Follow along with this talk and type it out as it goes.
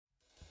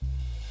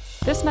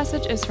This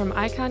message is from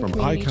Icon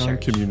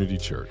Community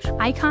Church.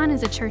 Icon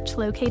is a church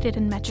located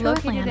in Metro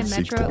Atlanta.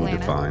 Seeks to be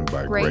defined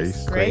by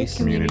grace,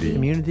 community,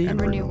 and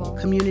renewal.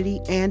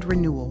 Community and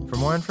renewal. For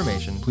more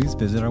information, please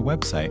visit our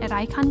website At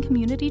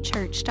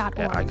iconcommunitychurch.org.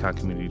 at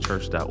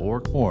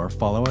iconcommunitychurch.org or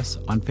follow us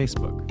on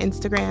Facebook.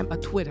 Instagram, or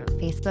Twitter.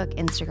 Facebook,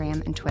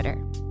 Instagram, and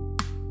Twitter.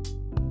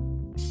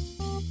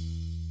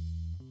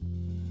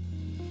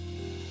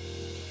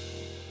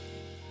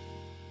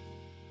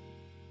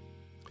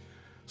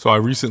 So I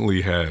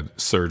recently had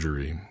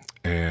surgery,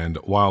 and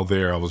while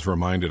there, I was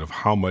reminded of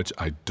how much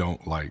I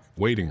don't like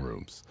waiting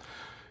rooms.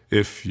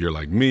 If you're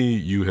like me,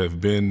 you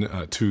have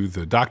been to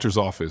the doctor's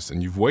office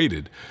and you've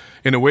waited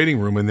in a waiting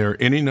room, and there are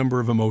any number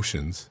of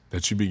emotions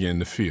that you begin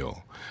to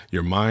feel.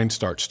 Your mind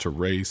starts to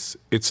race.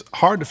 It's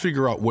hard to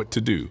figure out what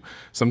to do.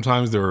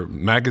 Sometimes there are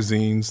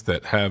magazines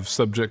that have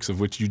subjects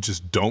of which you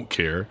just don't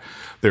care.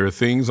 There are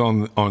things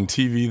on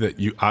TV that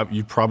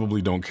you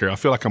probably don't care. I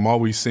feel like I'm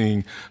always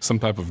seeing some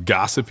type of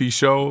gossipy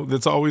show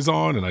that's always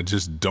on, and I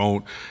just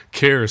don't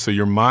care. So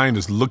your mind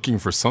is looking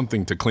for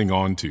something to cling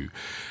on to.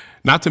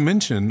 Not to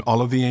mention all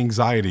of the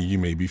anxiety you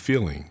may be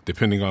feeling,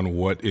 depending on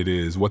what it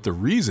is, what the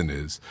reason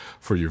is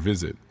for your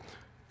visit.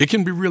 It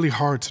can be really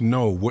hard to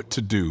know what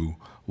to do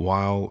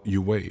while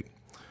you wait.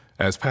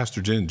 As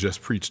Pastor Jen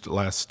just preached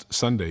last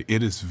Sunday,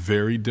 it is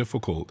very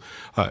difficult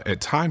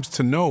at times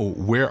to know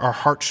where our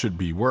heart should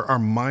be, where our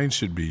mind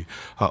should be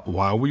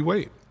while we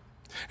wait.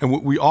 And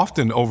what we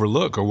often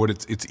overlook, or what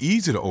it's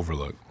easy to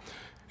overlook,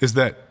 is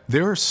that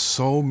there are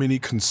so many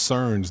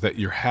concerns that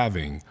you're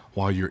having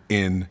while you're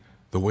in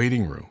the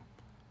waiting room.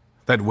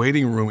 That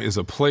waiting room is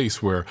a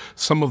place where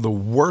some of the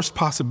worst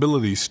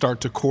possibilities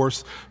start to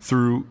course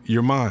through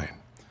your mind.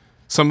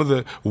 Some of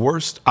the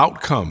worst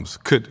outcomes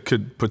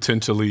could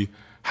potentially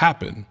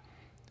happen.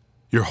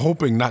 You're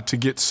hoping not to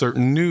get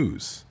certain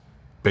news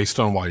based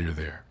on why you're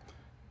there.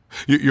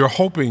 You're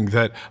hoping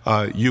that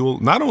you'll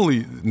not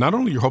only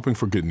you're hoping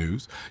for good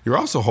news, you're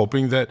also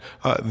hoping that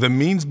the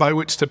means by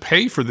which to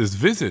pay for this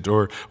visit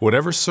or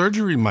whatever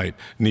surgery might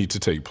need to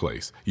take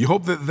place, you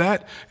hope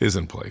that is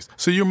in place.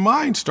 So your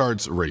mind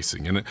starts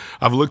racing. And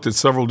I've looked at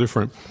several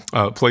different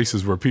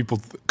places where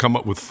people come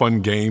up with fun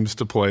games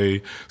to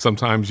play.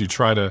 Sometimes you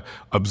try to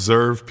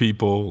observe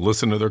people,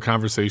 listen to their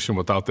conversation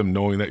without them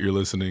knowing that you're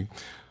listening.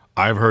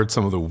 I've heard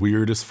some of the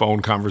weirdest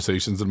phone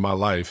conversations in my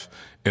life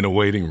in a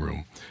waiting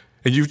room.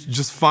 And you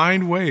just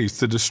find ways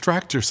to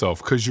distract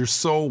yourself because you're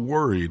so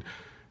worried,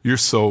 you're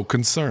so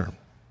concerned.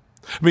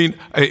 I mean,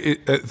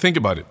 think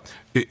about it.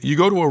 You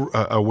go to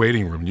a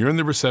waiting room, you're in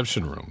the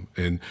reception room,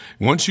 and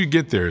once you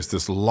get there, it's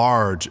this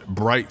large,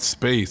 bright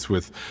space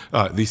with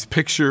these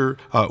picture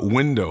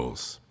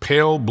windows,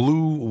 pale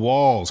blue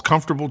walls,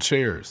 comfortable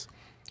chairs.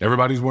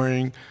 Everybody's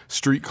wearing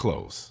street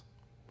clothes.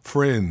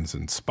 Friends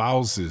and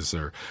spouses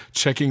are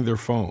checking their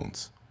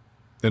phones.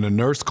 Then a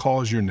nurse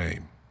calls your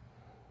name.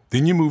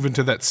 Then you move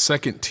into that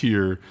second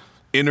tier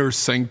inner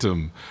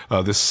sanctum,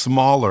 this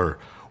smaller,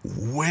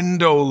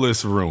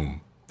 windowless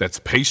room that's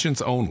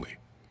patients only.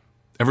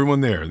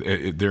 Everyone there,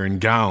 they're in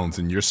gowns,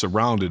 and you're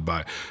surrounded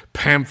by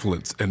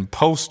pamphlets and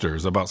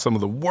posters about some of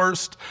the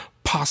worst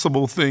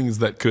possible things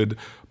that could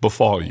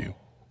befall you.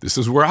 This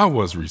is where I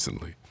was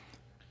recently.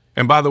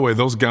 And by the way,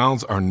 those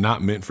gowns are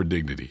not meant for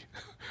dignity.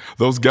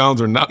 Those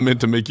gowns are not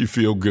meant to make you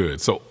feel good.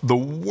 So the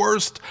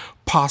worst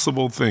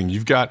possible thing,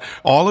 you've got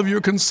all of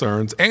your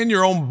concerns and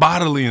your own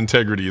bodily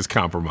integrity is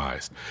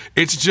compromised.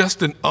 It's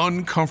just an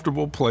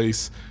uncomfortable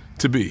place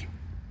to be.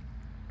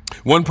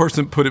 One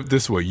person put it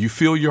this way: you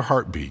feel your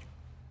heartbeat.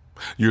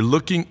 You're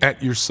looking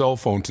at your cell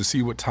phone to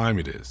see what time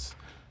it is.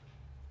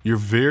 You're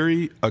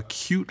very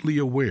acutely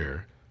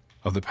aware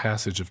of the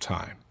passage of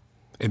time,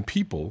 and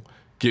people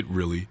get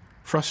really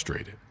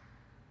frustrated.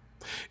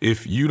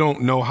 If you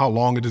don't know how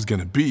long it is going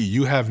to be,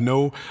 you have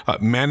no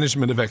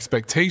management of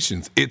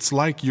expectations. It's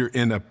like you're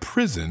in a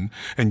prison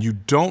and you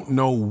don't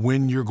know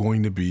when you're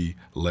going to be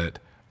let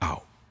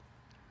out.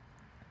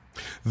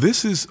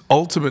 This is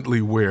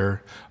ultimately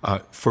where,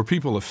 for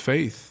people of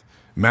faith,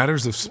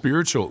 matters of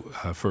spiritual,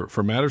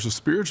 for matters of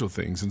spiritual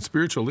things and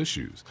spiritual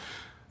issues,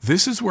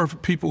 this is where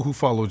people who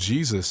follow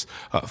Jesus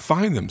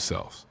find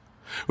themselves.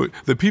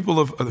 The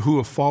people who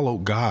have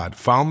followed God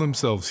found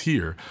themselves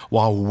here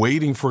while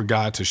waiting for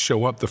God to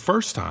show up the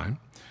first time,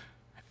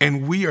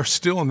 and we are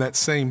still in that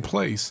same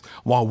place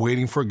while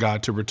waiting for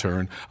God to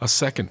return a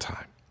second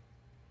time.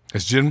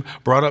 As Jen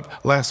brought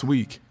up last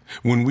week,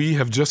 when we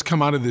have just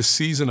come out of this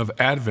season of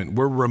Advent,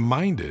 we're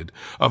reminded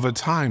of a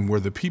time where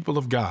the people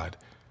of God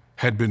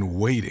had been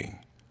waiting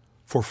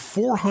for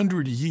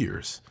 400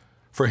 years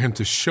for him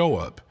to show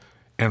up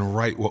and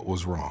right what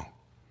was wrong.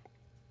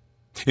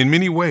 In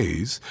many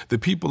ways, the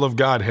people of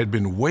God had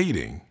been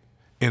waiting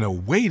in a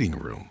waiting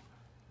room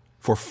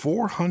for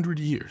 400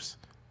 years,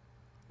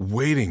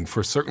 waiting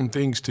for certain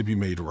things to be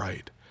made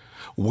right,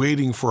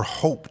 waiting for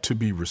hope to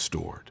be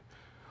restored,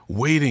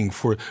 waiting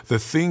for the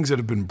things that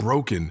have been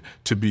broken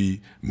to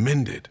be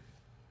mended.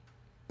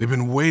 They've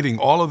been waiting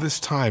all of this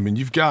time, and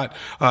you've got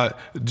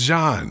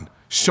John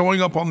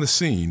showing up on the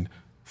scene,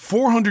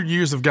 400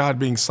 years of God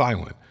being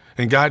silent,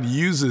 And God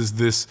uses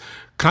this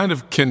kind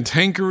of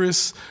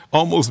cantankerous,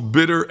 almost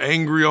bitter,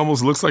 angry,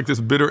 almost looks like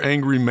this bitter,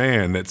 angry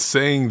man that's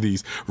saying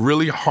these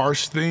really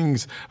harsh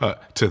things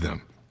to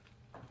them.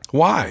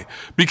 Why?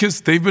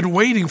 Because they've been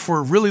waiting for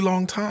a really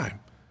long time.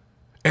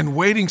 And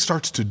waiting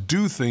starts to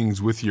do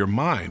things with your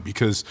mind,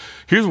 because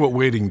here's what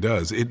waiting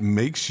does. It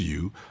makes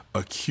you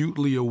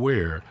acutely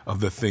aware of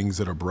the things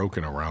that are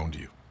broken around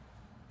you.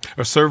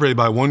 A survey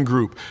by one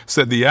group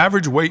said the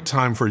average wait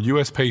time for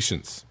U.S.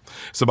 patients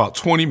is about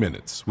 20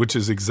 minutes, which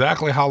is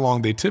exactly how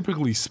long they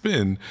typically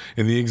spend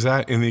in the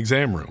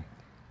exam room.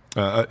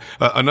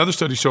 Another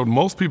study showed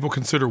most people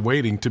consider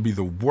waiting to be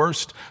the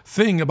worst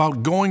thing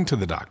about going to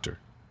the doctor.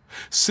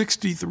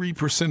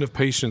 63% of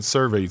patients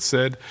surveyed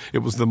said it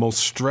was the most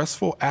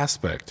stressful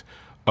aspect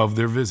of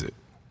their visit.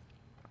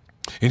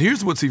 And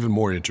here's what's even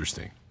more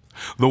interesting.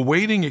 The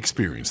waiting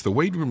experience, the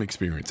wait room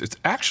experience, it's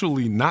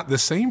actually not the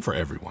same for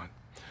everyone.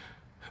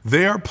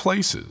 There are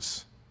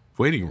places,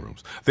 waiting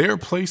rooms, there are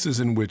places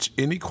in which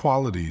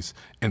inequalities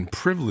and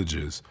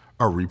privileges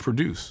are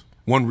reproduced,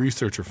 one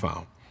researcher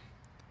found.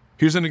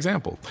 Here's an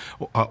example.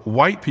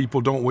 White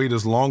people don't wait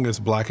as long as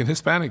Black and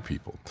Hispanic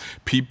people.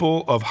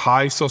 People of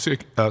high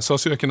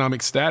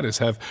socioeconomic status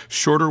have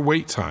shorter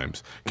wait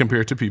times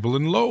compared to people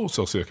in low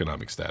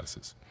socioeconomic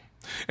statuses.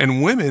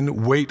 And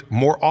women wait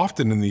more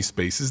often in these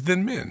spaces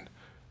than men.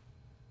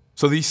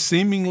 So these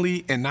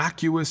seemingly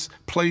innocuous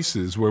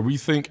places where we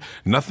think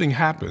nothing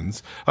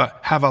happens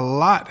have a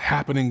lot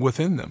happening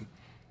within them.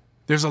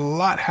 There's a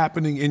lot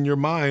happening in your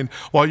mind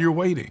while you're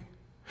waiting.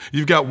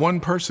 You've got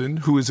one person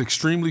who is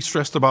extremely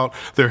stressed about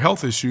their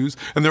health issues,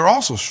 and they're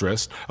also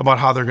stressed about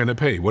how they're going to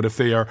pay. What if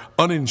they are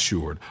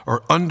uninsured or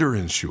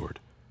underinsured?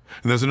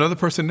 And there's another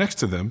person next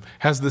to them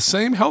has the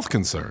same health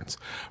concerns,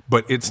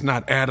 but it's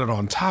not added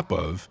on top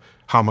of,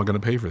 how am I going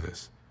to pay for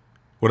this?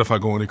 What if I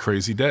go into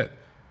crazy debt?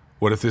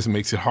 What if this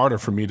makes it harder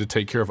for me to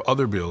take care of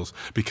other bills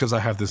because I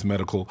have this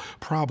medical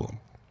problem?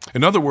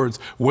 In other words,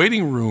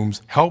 waiting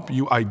rooms help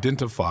you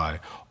identify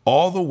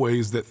all the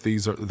ways that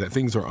things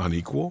are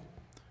unequal.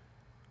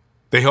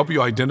 They help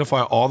you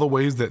identify all the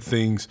ways that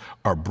things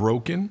are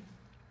broken.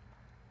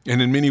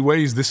 And in many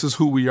ways, this is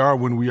who we are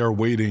when we are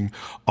waiting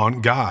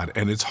on God.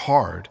 And it's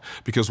hard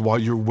because while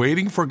you're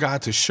waiting for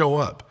God to show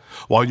up,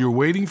 while you're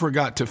waiting for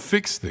God to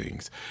fix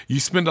things,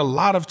 you spend a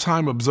lot of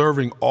time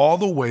observing all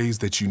the ways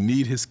that you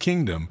need his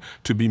kingdom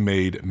to be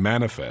made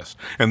manifest.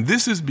 And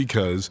this is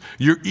because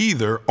you're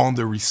either on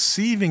the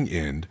receiving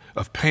end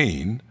of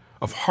pain,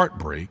 of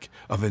heartbreak,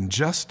 of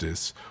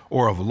injustice,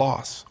 or of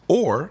loss,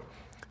 or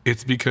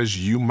it's because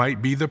you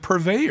might be the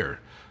purveyor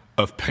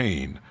of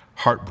pain,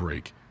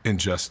 heartbreak,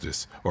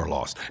 injustice, or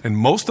loss. And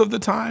most of the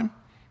time,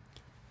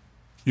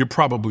 you're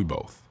probably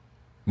both.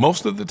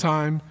 Most of the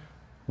time,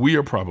 we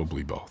are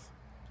probably both.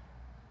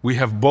 We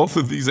have both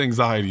of these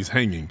anxieties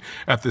hanging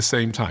at the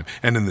same time.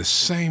 And in the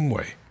same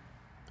way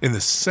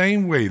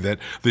that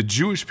the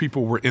Jewish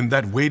people were in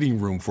that waiting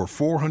room for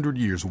 400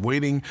 years,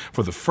 waiting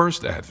for the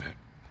first advent,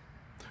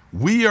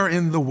 we are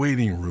in the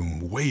waiting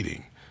room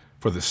waiting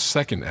for the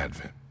second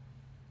advent.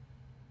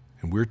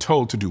 And we're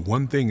told to do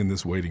one thing in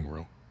this waiting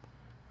room.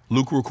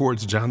 Luke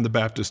records John the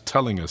Baptist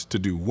telling us to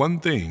do one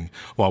thing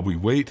while we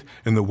wait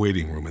in the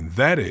waiting room, and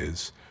that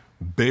is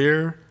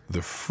bear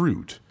the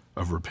fruit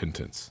of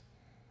repentance.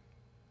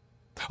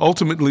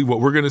 Ultimately,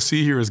 what we're going to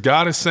see here is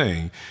God is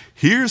saying,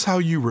 here's how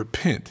you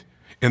repent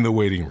in the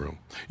waiting room.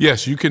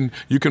 Yes, you can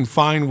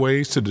find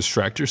ways to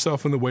distract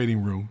yourself in the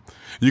waiting room.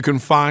 You can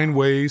find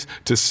ways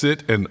to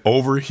sit and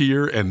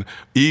overhear and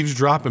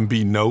eavesdrop and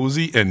be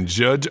nosy and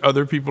judge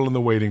other people in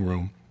the waiting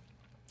room.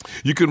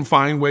 You can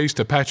find ways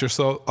to pat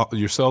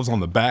yourselves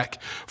on the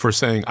back for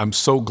saying, I'm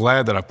so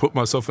glad that I put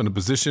myself in a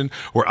position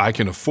where I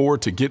can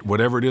afford to get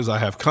whatever it is I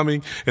have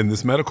coming in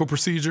this medical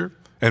procedure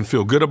and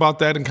feel good about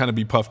that and kind of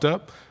be puffed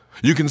up.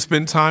 You can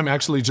spend time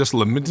actually just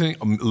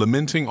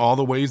lamenting all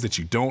the ways that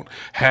you don't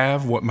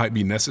have what might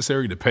be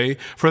necessary to pay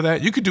for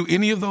that. You could do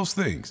any of those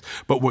things.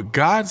 But what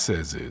God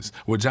says is,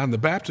 what John the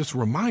Baptist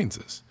reminds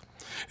us,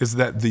 is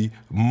that the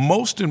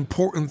most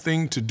important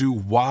thing to do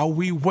while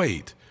we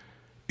wait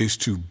is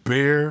to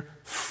bear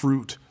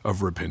fruit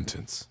of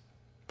repentance.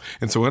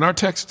 And so in our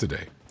text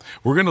today,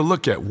 we're going to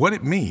look at what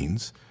it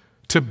means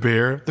to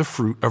bear the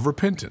fruit of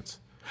repentance.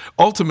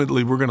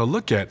 Ultimately, we're going to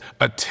look at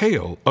a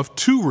tale of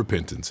two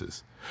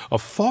repentances, a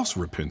false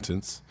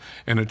repentance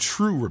and a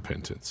true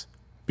repentance,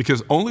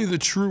 because only the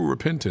true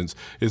repentance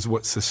is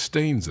what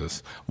sustains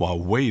us while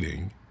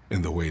waiting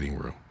in the waiting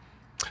room.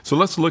 So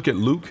let's look at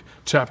Luke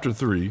chapter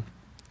 3.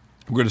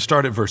 We're going to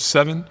start at verse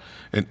 7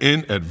 and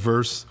end at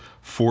verse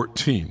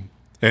 14.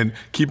 And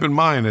keep in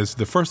mind, as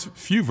the first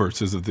few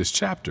verses of this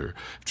chapter,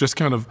 just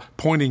kind of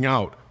pointing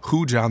out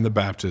who John the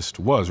Baptist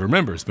was.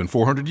 Remember, it's been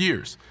 400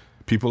 years.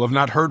 People have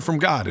not heard from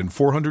God in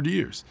 400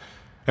 years.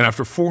 And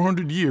after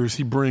 400 years,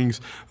 he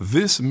brings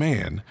this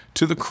man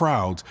to the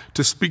crowds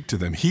to speak to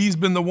them. He's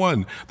been the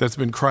one that's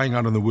been crying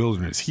out in the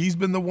wilderness. He's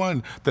been the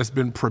one that's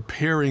been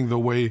preparing the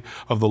way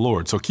of the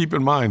Lord. So keep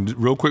in mind,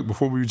 real quick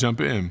before we jump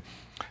in,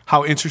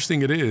 how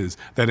interesting it is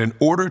that in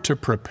order to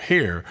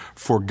prepare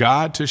for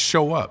God to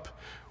show up,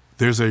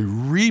 there's a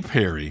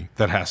repairing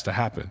that has to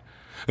happen.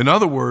 In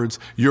other words,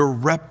 your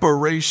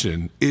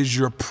reparation is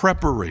your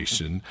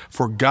preparation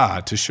for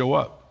God to show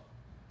up.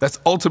 That's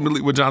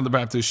ultimately what John the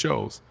Baptist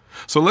shows.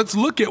 So let's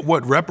look at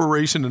what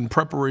reparation and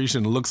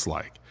preparation looks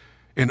like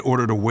in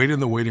order to wait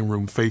in the waiting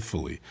room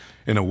faithfully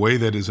in a way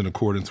that is in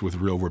accordance with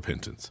real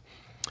repentance.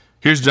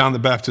 Here's John the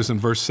Baptist in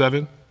verse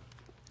 7.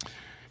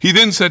 He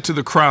then said to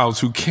the crowds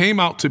who came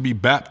out to be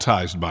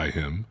baptized by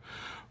him,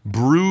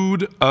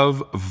 "Brood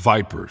of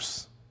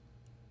vipers,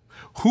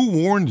 who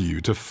warned you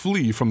to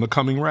flee from the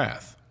coming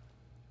wrath?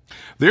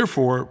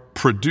 Therefore,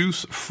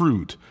 produce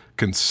fruit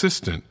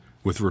consistent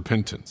with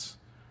repentance.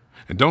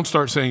 And don't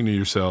start saying to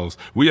yourselves,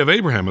 'We have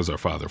Abraham as our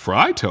father.' For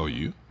I tell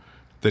you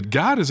that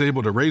God is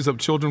able to raise up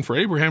children for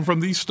Abraham from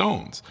these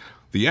stones.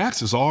 The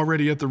axe is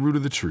already at the root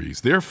of the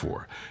trees.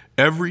 Therefore,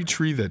 every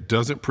tree that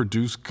doesn't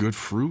produce good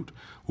fruit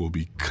will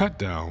be cut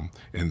down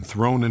and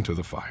thrown into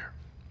the fire."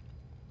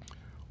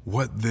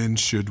 "What then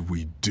should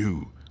we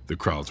do?" the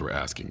crowds were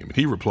asking him. And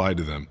he replied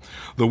to them,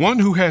 "The one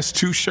who has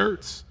 2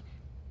 shirts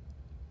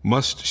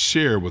must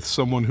share with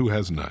someone who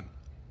has none,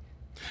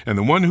 and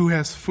the one who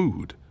has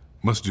food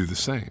must do the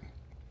same."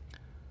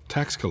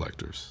 Tax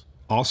collectors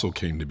also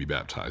came to be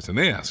baptized, and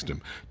they asked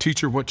him,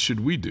 "Teacher, what should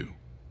we do?"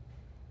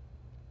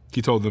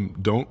 He told them,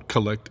 "Don't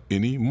collect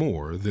any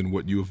more than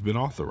what you have been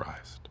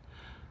authorized."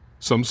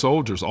 Some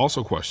soldiers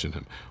also questioned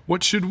him,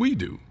 "What should we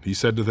do?" He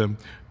said to them,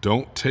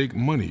 "Don't take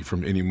money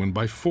from anyone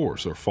by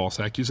force or false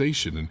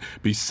accusation, and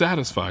be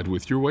satisfied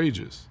with your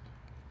wages."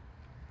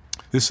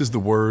 This is the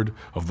word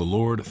of the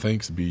Lord.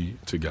 Thanks be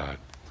to God.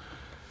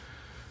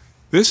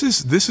 This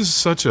is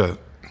such an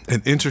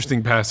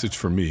interesting passage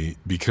for me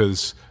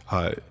because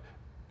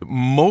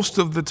most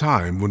of the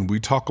time when we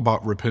talk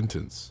about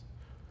repentance,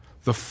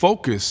 the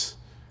focus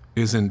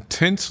is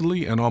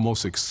intensely and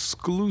almost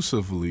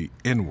exclusively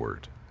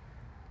inward.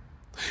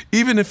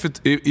 Even if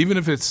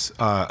it's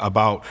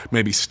about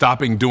maybe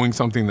stopping doing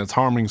something that's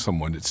harming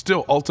someone, it's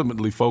still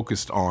ultimately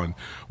focused on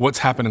what's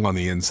happening on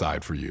the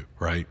inside for you,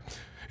 right?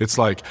 It's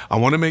like, I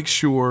want to make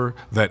sure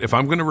that if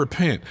I'm going to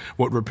repent,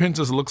 what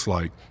repentance looks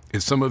like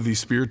is some of these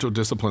spiritual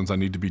disciplines I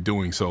need to be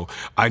doing. So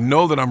I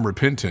know that I'm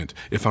repentant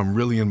if I'm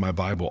really in my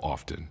Bible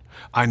often.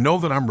 I know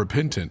that I'm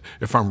repentant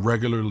if I'm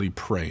regularly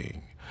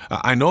praying.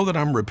 I know that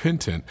I'm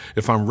repentant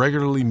if I'm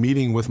regularly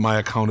meeting with my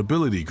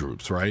accountability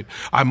groups, right?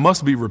 I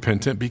must be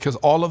repentant because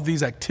all of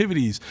these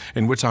activities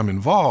in which I'm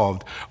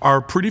involved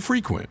are pretty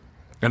frequent,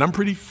 and I'm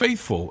pretty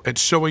faithful at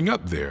showing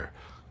up there.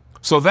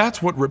 So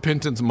that's what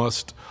repentance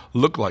must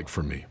look like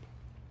for me.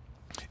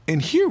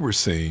 And here we're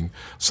seeing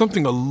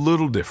something a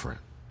little different.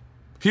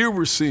 Here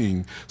we're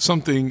seeing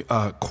something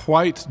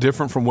quite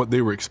different from what they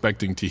were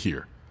expecting to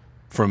hear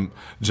from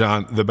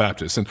John the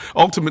Baptist. And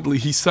ultimately,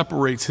 he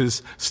separates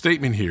his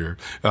statement here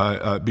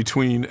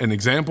between an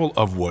example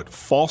of what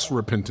false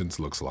repentance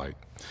looks like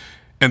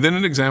and then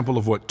an example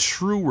of what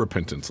true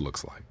repentance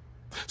looks like.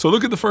 So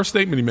look at the first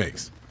statement he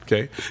makes,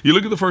 okay? You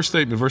look at the first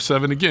statement, verse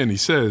 7 again, he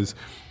says,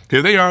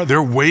 here they are,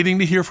 they're waiting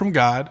to hear from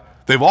God.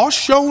 They've all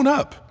shown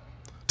up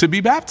to be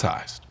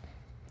baptized.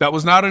 That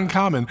was not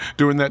uncommon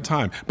during that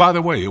time. By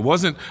the way, it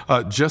wasn't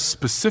just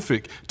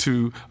specific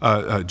to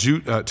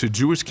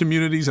Jewish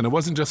communities, and it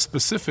wasn't just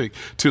specific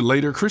to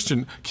later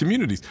Christian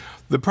communities.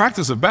 The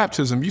practice of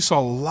baptism, you saw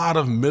a lot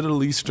of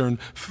Middle Eastern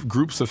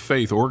groups of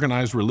faith,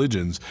 organized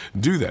religions,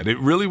 do that. It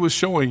really was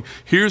showing,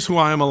 here's who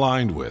I am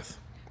aligned with.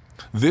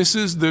 This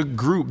is the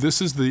group,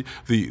 this is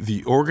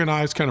the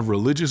organized kind of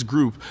religious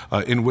group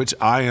in which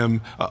I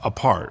am a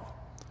part.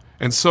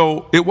 And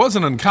so it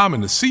wasn't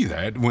uncommon to see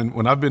that.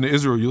 When I've been to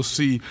Israel, you'll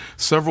see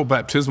several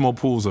baptismal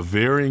pools of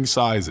varying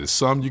sizes.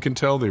 Some you can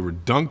tell they were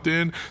dunked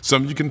in.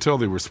 Some you can tell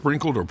they were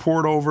sprinkled or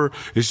poured over.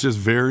 It's just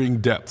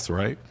varying depths,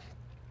 right?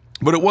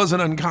 But it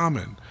wasn't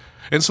uncommon.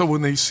 And so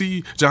when they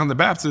see John the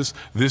Baptist,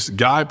 this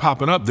guy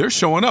popping up, they're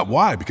showing up.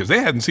 Why? Because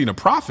they hadn't seen a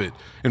prophet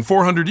in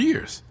 400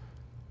 years.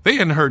 They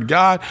hadn't heard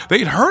God.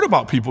 They'd heard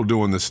about people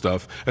doing this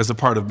stuff as a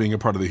part of being a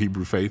part of the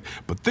Hebrew faith,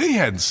 but they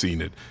hadn't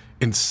seen it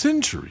in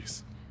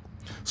centuries.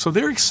 So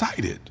they're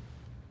excited.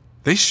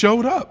 They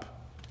showed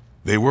up.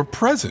 They were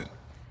present.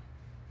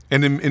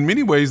 And in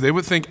many ways, they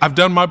would think, I've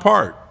done my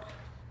part.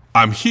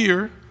 I'm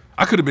here.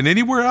 I could have been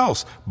anywhere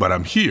else, but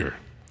I'm here.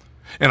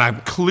 And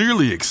I'm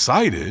clearly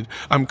excited.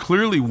 I'm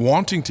clearly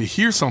wanting to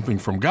hear something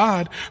from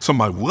God. So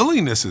my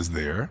willingness is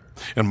there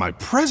and my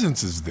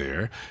presence is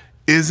there.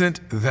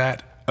 Isn't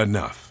that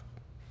enough?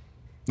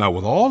 Now,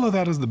 with all of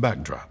that as the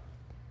backdrop,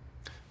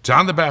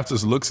 John the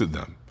Baptist looks at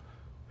them.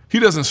 He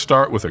doesn't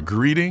start with a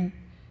greeting.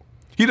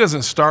 He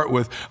doesn't start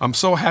with, I'm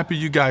so happy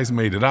you guys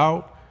made it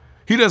out.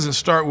 He doesn't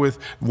start with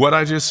what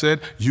I just said.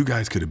 You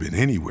guys could have been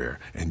anywhere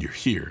and you're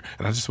here.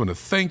 And I just want to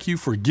thank you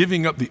for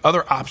giving up the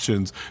other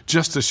options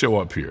just to show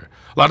up here.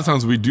 A lot of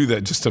times we do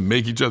that just to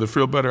make each other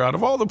feel better. Out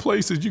of all the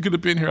places you could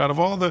have been here, out of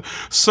all the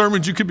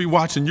sermons you could be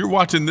watching, you're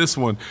watching this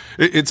one.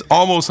 It's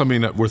almost,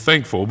 we're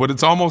thankful, but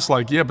it's almost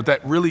like, yeah, but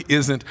that really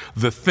isn't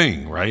the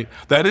thing, right?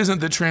 That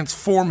isn't the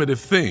transformative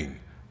thing.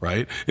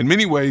 right? In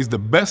many ways, the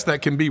best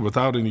that can be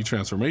without any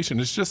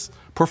transformation is just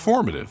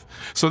performative.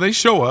 So they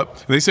show up,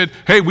 and they said,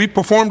 hey, we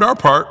performed our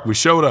part, we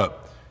showed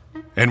up,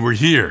 and we're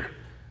here,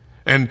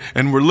 and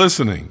we're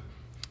listening.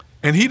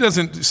 And he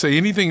doesn't say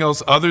anything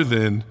else other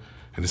than,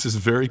 and this is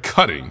very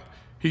cutting,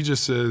 he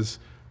just says,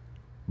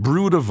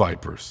 brood of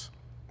vipers.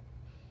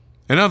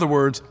 In other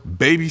words,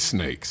 baby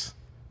snakes.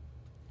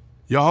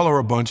 Y'all are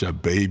a bunch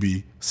of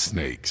baby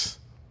snakes.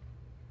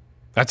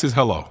 That's his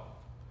hello.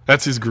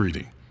 That's his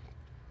greeting.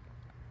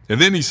 And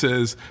then he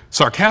says,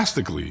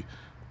 sarcastically,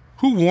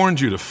 who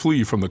warned you to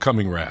flee from the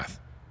coming wrath?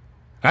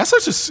 That's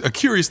such a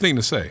curious thing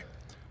to say,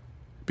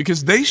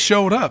 because they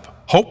showed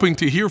up hoping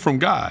to hear from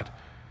God.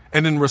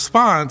 And in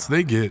response,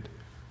 they get,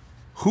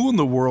 who in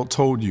the world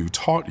told you,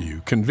 taught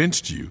you,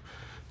 convinced you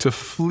to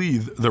flee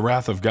the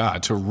wrath of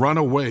God, to run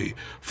away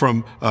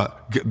from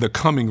the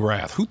coming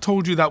wrath? Who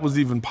told you that was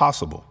even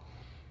possible?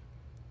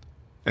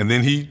 And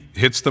then he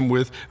hits them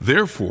with,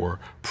 therefore,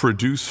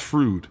 produce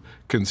fruit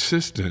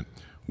consistent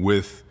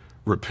with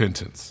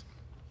repentance.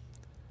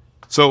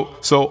 So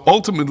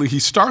ultimately, he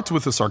starts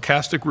with a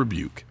sarcastic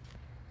rebuke.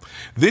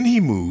 Then he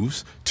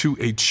moves to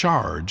a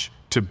charge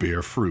to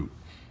bear fruit.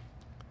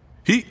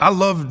 I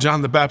love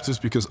John the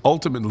Baptist because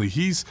ultimately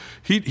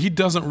he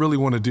doesn't really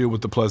want to deal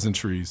with the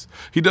pleasantries.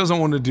 He doesn't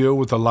want to deal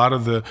with a lot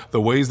of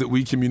the ways that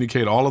we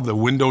communicate, all of the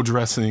window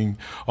dressing,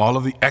 all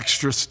of the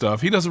extra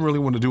stuff. He doesn't really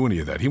want to do any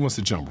of that. He wants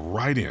to jump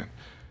right in.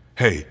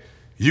 Hey,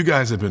 you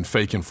guys have been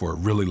faking for a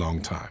really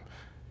long time.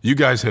 You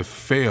guys have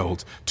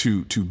failed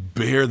to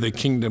bear the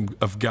kingdom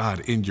of God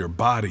in your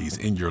bodies,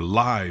 in your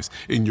lives,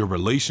 in your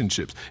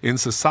relationships, in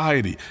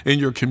society, in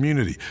your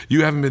community.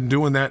 You haven't been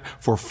doing that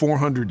for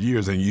 400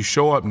 years, and you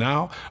show up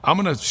now. I'm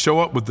going to show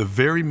up with the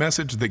very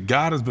message that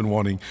God has been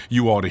wanting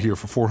you all to hear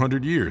for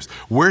 400 years.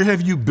 Where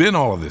have you been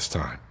all of this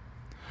time?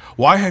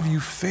 Why have you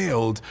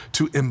failed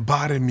to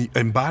embody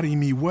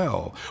me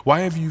well? Why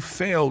have you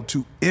failed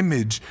to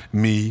image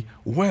me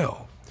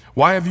well?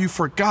 Why have you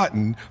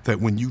forgotten that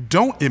when you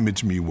don't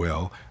image me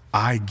well,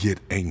 I get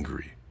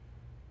angry?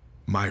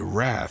 My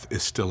wrath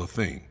is still a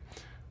thing.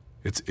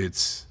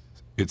 It's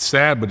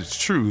sad, but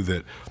it's true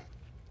that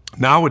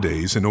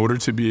nowadays, in order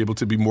to be able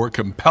to be more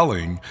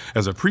compelling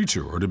as a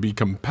preacher, or to be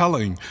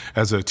compelling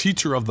as a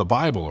teacher of the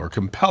Bible, or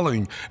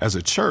compelling as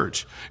a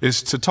church,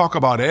 is to talk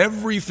about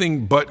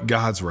everything but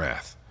God's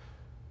wrath.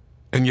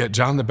 And yet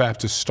John the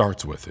Baptist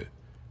starts with it.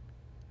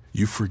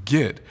 You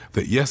forget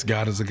that, yes,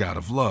 God is a God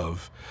of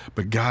love,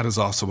 but God is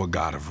also a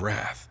God of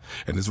wrath.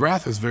 And his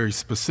wrath is very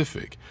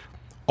specific.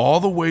 All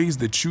the ways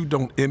that you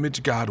don't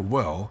image God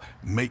well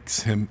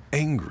makes him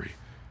angry,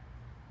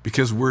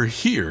 because we're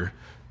here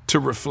to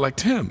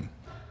reflect him,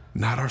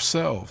 not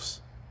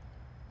ourselves.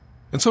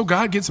 And so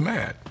God gets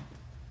mad.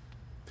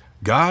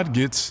 God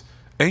gets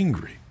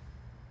angry.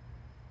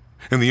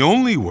 And the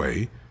only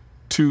way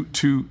to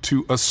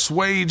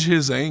assuage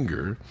his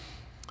anger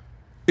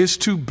is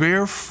to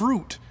bear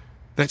fruit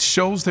that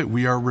shows that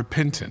we are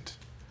repentant,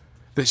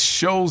 that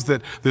shows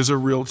that there's a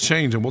real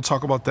change. And we'll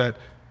talk about that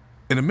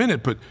in a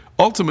minute. But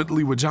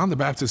ultimately, what John the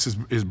Baptist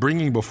is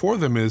bringing before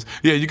them is,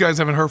 yeah, you guys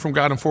haven't heard from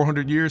God in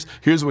 400 years.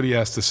 Here's what he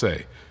has to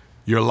say.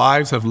 Your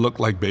lives have looked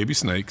like baby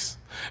snakes,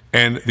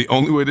 and the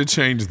only way to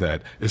change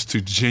that is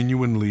to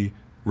genuinely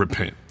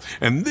repent.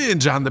 And then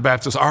John the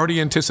Baptist already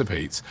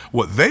anticipates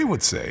what they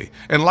would say,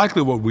 and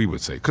likely what we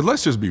would say. Because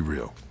let's just be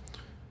real.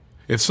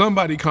 If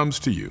somebody comes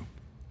to you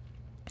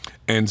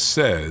and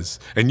says,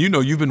 and you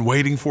know you've been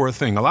waiting for a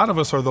thing. A lot of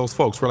us are those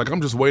folks. We're like,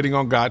 I'm just waiting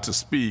on God to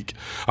speak.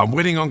 I'm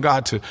waiting on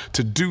God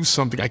to do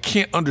something. I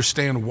can't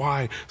understand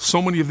why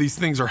so many of these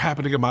things are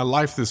happening in my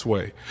life this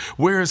way.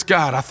 Where is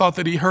God? I thought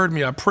that he heard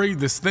me. I prayed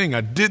this thing.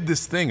 I did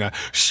this thing. I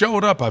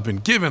showed up. I've been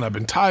given. I've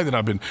been tithing.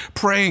 I've been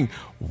praying.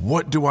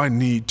 What do I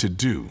need to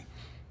do?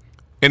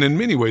 And in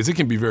many ways, it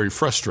can be very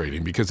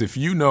frustrating, because if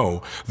you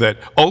know that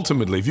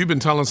ultimately, if you've been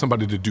telling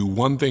somebody to do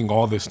one thing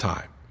all this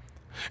time,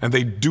 and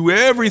they do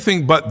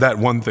everything but that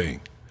one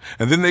thing,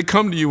 and then they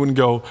come to you and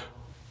go,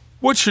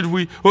 what's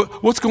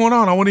going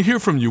on? I want to hear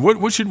from you.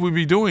 What should we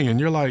be doing? And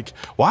you're like,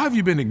 why have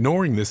you been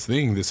ignoring this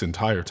thing this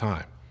entire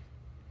time?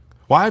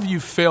 Why have you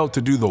failed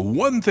to do the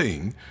one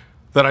thing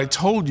that I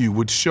told you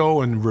would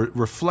show and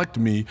reflect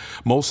me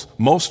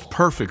most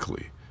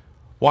perfectly?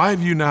 Why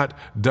have you not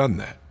done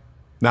that?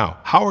 Now,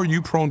 how are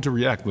you prone to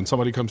react when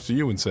somebody comes to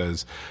you and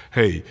says,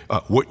 hey,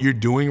 what you're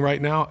doing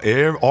right now,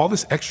 all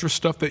this extra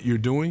stuff that you're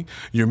doing,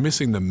 you're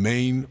missing the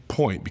main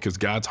point, because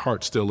God's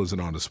heart still isn't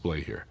on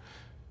display here?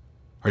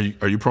 Are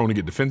you prone to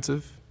get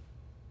defensive?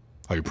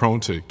 Are you prone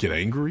to get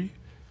angry?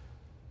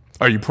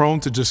 Are you prone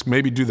to just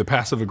maybe do the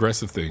passive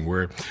aggressive thing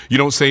where you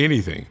don't say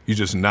anything? You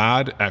just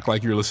nod, act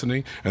like you're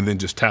listening, and then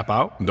just tap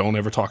out and don't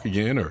ever talk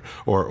again,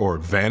 or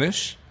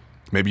vanish?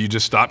 Maybe you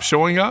just stop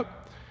showing up.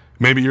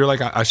 Maybe you're like,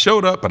 I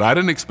showed up, but I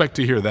didn't expect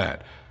to hear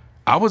that.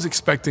 I was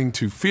expecting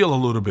to feel a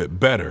little bit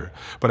better,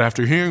 but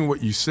after hearing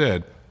what you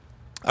said,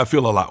 I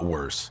feel a lot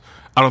worse.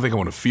 I don't think I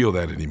want to feel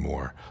that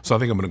anymore, so I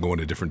think I'm going to go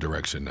in a different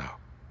direction now.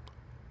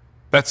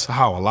 That's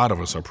how a lot of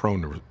us are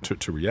prone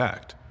to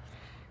react.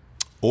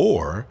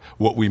 Or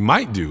what we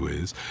might do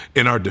is,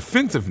 in our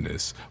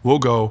defensiveness, we'll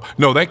go,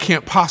 no, that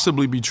can't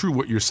possibly be true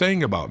what you're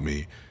saying about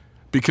me,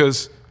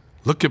 because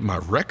look at my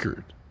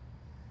record.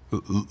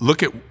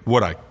 Look at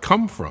what I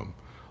come from.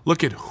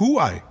 Look at who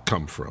I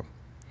come from.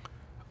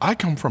 I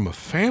come from a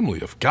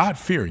family of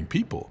God-fearing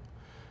people.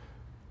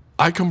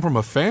 I come from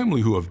a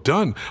family who have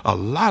done a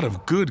lot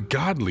of good,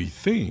 godly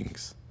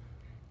things.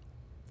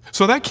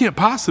 So that can't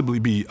possibly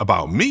be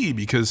about me,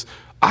 because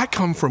I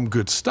come from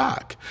good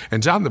stock.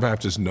 And John the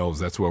Baptist knows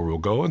that's where we'll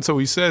go. And so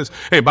he says,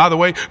 hey, by the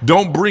way,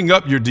 don't bring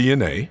up your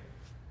DNA.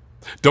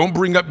 Don't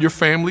bring up your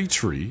family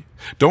tree.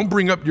 Don't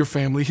bring up your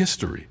family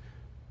history.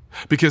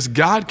 Because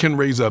God can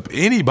raise up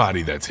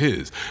anybody that's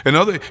his.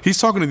 And he's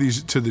talking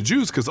to the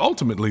Jews because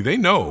ultimately they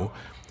know,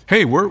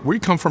 hey, we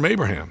come from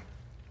Abraham.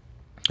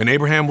 And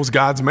Abraham was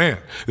God's man.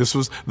 This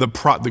was the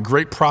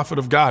great prophet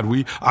of God.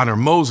 We honor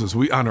Moses.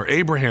 We honor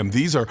Abraham.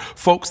 These are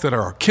folks that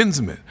are our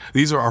kinsmen.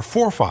 These are our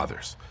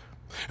forefathers.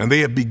 And they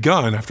have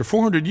begun, after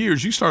 400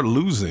 years, you start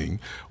losing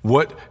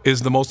what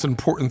is the most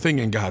important thing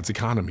in God's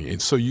economy.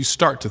 And so you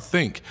start to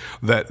think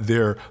that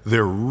their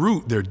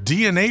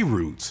DNA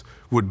roots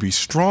would be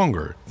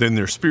stronger than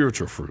their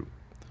spiritual fruit.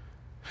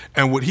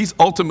 And what he's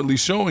ultimately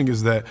showing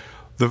is that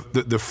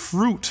the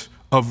fruit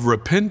of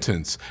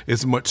repentance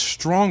is much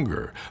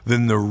stronger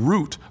than the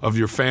root of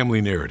your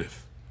family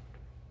narrative.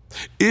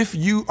 If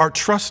you are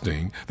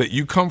trusting that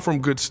you come from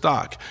good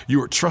stock,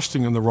 you are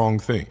trusting in the wrong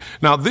thing.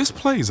 Now, this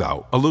plays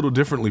out a little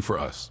differently for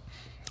us.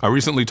 I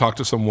recently talked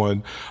to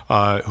someone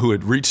who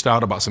had reached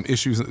out about some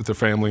issues with their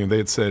family, and they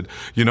had said,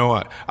 you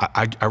know,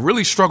 I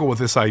really struggle with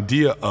this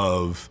idea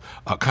of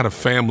kind of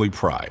family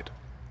pride.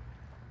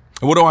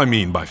 And what do I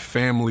mean by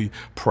family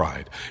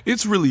pride?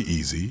 It's really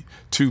easy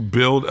to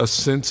build a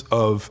sense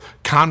of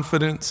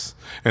confidence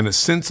and a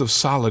sense of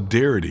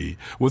solidarity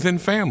within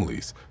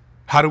families.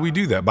 How do we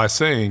do that? By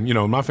saying, you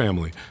know, in my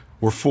family,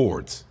 we're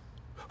Fords.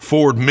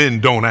 Ford men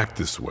don't act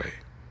this way.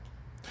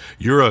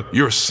 You're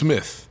a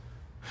Smith.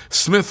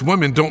 Smith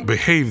women don't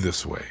behave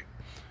this way.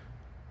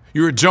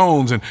 You're a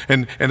Jones,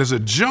 and as a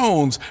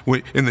Jones,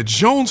 in the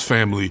Jones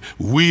family,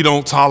 we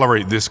don't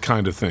tolerate this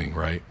kind of thing,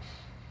 right?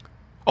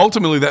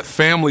 Ultimately, that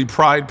family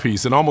pride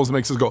piece, it almost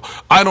makes us go,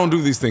 I don't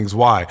do these things.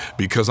 Why?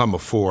 Because I'm a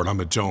Ford, I'm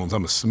a Jones,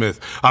 I'm a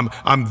Smith.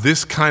 I'm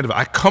this kind of,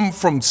 I come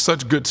from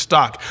such good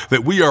stock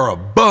that we are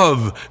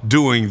above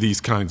doing these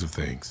kinds of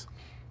things.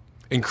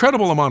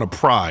 Incredible amount of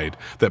pride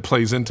that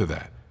plays into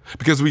that.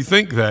 Because we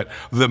think that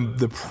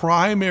the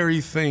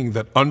primary thing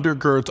that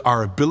undergirds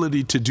our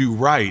ability to do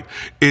right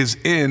is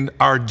in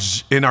our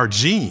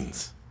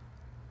genes.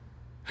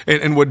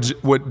 And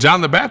what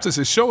John the Baptist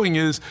is showing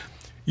is,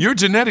 your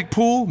genetic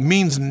pool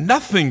means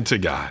nothing to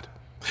God.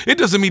 It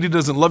doesn't mean he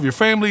doesn't love your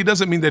family. It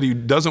doesn't mean that he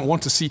doesn't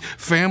want to see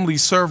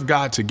families serve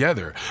God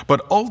together.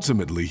 But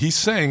ultimately, he's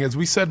saying, as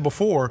we said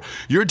before,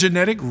 your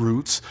genetic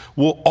roots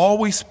will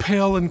always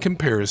pale in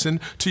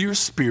comparison to your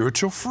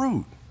spiritual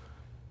fruit.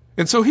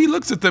 And so he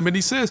looks at them and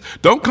he says,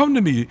 don't come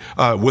to me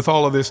with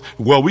all of this,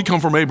 well, we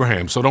come from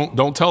Abraham, so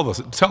don't tell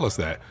us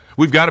that.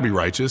 We've got to be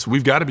righteous.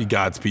 We've got to be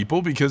God's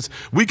people because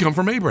we come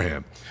from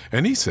Abraham.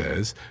 And he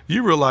says,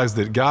 you realize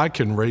that God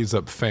can raise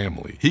up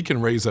family. He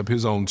can raise up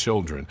his own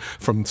children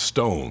from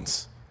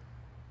stones.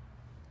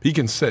 He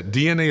can set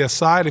DNA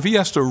aside. If he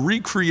has to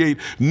recreate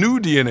new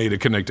DNA to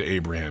connect to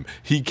Abraham,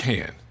 he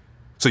can.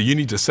 So you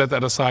need to set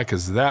that aside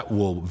because that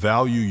will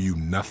value you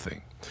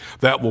nothing.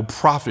 That will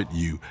profit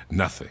you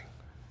nothing.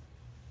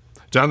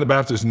 John the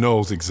Baptist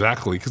knows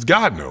exactly, because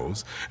God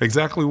knows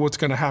exactly what's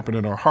going to happen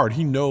in our heart.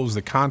 He knows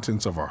the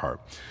contents of our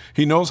heart.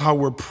 He knows how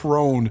we're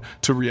prone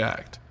to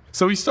react.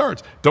 So he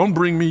starts, don't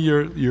bring me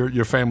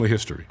your family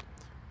history.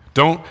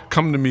 Don't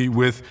come to me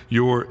with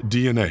your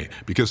DNA,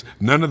 because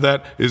none of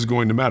that is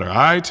going to matter.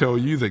 I tell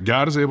you that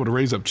God is able to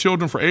raise up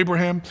children for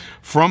Abraham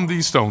from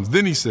these stones.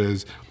 Then he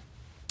says,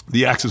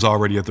 the axe is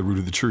already at the root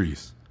of the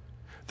trees.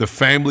 The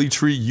family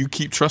tree you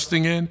keep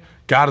trusting in,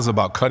 God is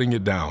about cutting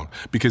it down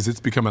because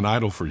it's become an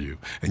idol for you.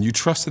 And you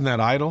trust in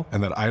that idol,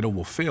 and that idol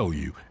will fail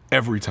you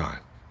every time.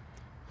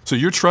 So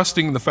you're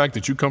trusting in the fact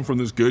that you come from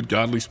this good,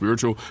 godly,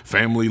 spiritual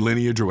family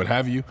lineage or what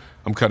have you.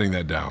 I'm cutting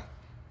that down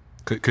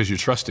because you're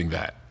trusting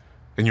that,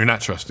 and you're not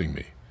trusting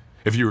me.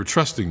 If you were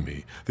trusting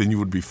me, then you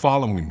would be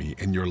following me,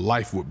 and your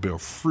life would bear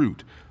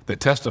fruit that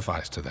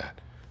testifies to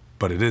that.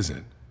 But it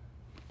isn't.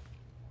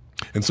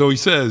 And so he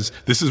says,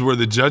 this is where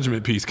the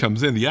judgment piece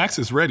comes in. The axe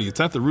is ready.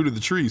 It's at the root of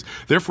the trees.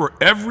 Therefore,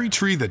 every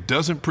tree that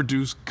doesn't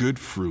produce good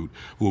fruit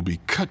will be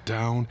cut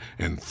down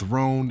and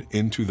thrown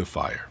into the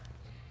fire.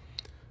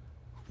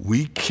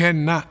 We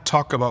cannot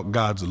talk about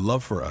God's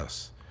love for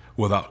us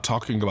without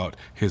talking about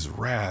his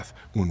wrath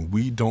when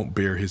we don't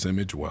bear his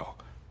image well.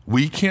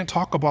 We can't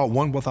talk about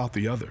one without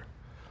the other.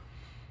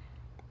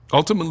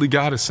 Ultimately,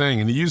 God is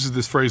saying, and he uses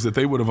this phrase that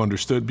they would have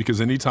understood,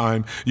 because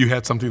anytime you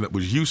had something that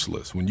was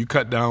useless, when you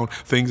cut down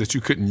things that you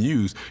couldn't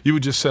use, you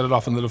would just set it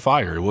off into the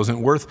fire. It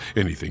wasn't worth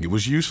anything. It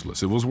was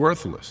useless. It was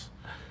worthless.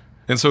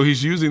 And so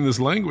he's using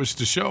this language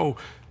to show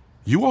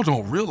you all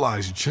don't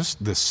realize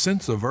just the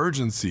sense of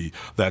urgency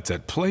that's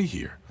at play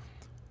here.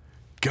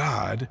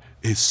 God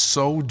is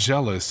so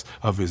jealous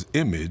of his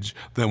image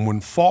that when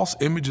false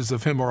images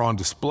of him are on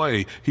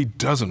display, he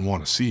doesn't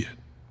want to see it.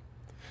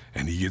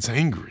 And he gets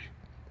angry.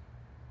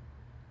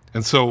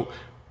 And so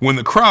when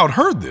the crowd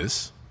heard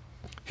this,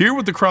 hear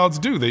what the crowds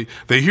do.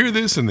 They hear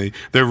this and they've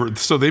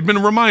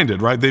been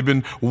reminded, right? They've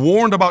been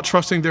warned about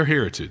trusting their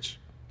heritage.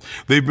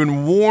 They've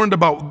been warned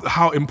about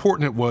how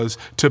important it was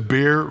to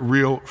bear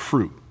real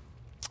fruit.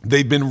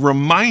 They've been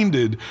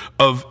reminded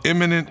of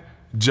imminent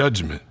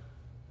judgment.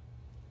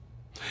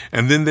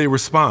 And then they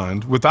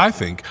respond with, I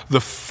think,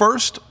 the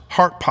first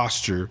heart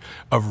posture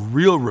of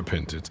real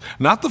repentance,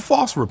 not the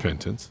false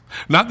repentance,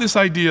 not this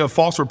idea of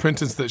false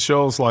repentance that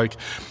shows like,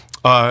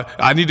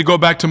 I need to go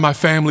back to my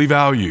family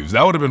values.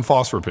 That would have been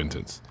false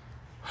repentance.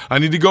 I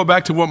need to go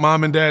back to what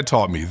mom and dad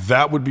taught me.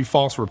 That would be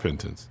false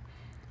repentance.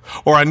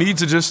 Or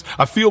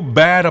I feel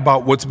bad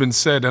about what's been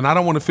said and I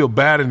don't want to feel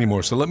bad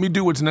anymore. So let me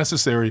do what's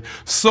necessary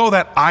so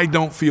that I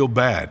don't feel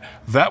bad.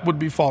 That would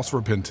be false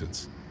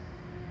repentance.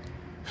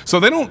 So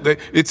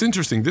it's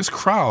interesting. This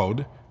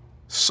crowd,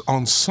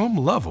 on some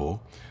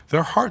level,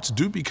 their hearts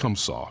do become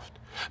soft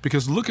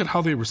because look at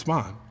how they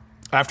respond.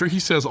 After he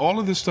says all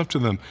of this stuff to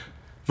them,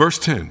 verse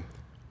 10,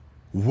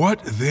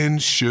 what then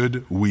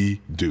should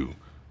we do?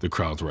 The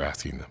crowds were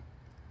asking them.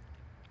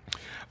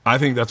 I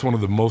think that's one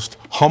of the most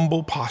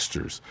humble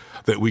postures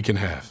that we can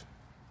have.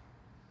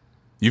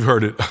 You've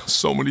heard it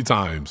so many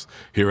times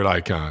here at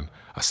Icon.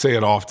 I say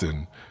it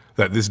often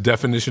that this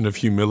definition of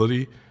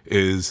humility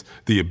is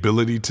the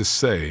ability to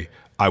say,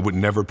 I would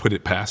never put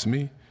it past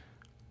me.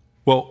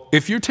 Well,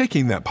 if you're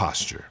taking that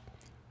posture,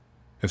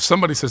 if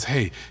somebody says,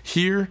 hey,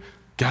 here,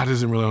 God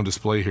isn't really on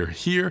display here.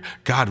 Here,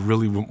 God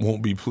really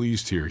won't be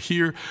pleased here.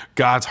 Here,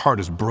 God's heart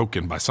is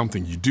broken by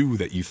something you do,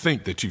 that you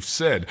think, that you've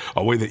said,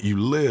 a way that you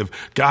live.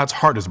 God's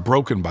heart is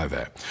broken by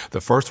that.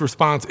 The first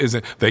response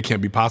isn't, they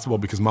can't be possible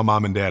because my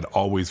mom and dad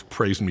always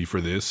praised me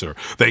for this, or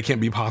they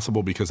can't be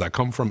possible because I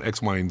come from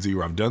X, Y, and Z,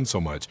 or I've done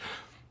so much.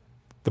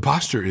 The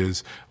posture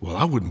is, well,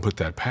 I wouldn't put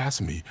that past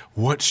me.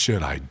 What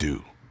should I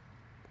do?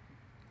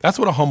 That's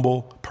what a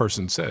humble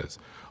person says.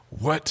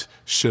 What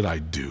should I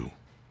do?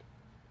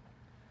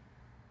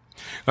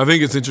 I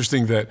think it's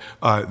interesting that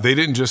they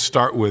didn't just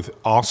start with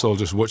also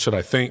just what should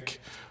I think,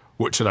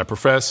 what should I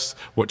profess,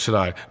 what should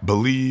I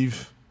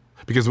believe?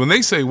 Because when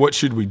they say, what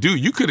should we do?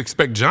 You could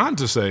expect John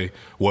to say,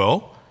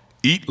 well,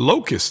 eat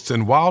locusts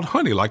and wild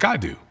honey like I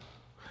do.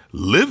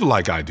 Live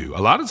like I do.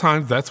 A lot of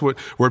times that's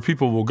where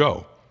people will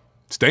go.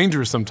 It's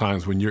dangerous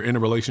sometimes when you're in a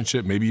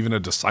relationship, maybe even a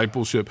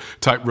discipleship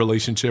type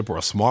relationship or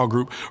a small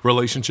group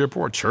relationship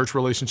or a church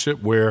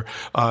relationship where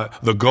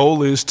the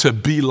goal is to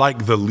be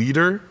like the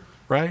leader,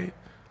 right?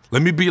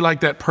 Let me be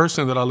like that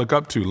person that I look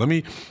up to. Let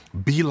me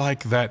be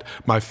like that,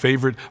 my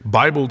favorite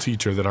Bible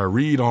teacher that I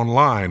read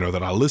online or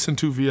that I listen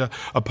to via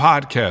a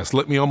podcast.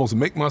 Let me almost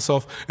make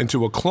myself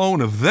into a clone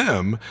of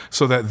them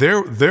so that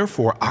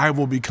therefore I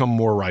will become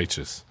more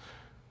righteous.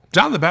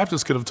 John the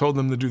Baptist could have told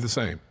them to do the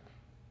same.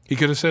 He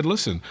could have said,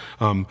 listen,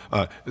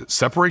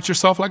 separate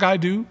yourself like I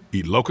do,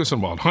 eat locusts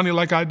and wild honey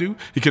like I do.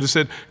 He could have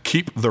said,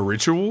 keep the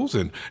rituals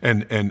and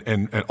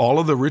all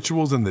of the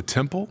rituals in the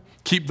temple,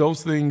 keep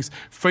those things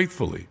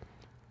faithfully.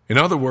 In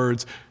other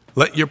words,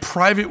 let your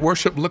private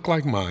worship look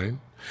like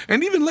mine,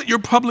 and even let your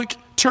public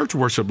church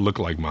worship look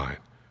like mine.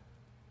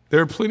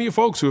 There are plenty of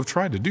folks who have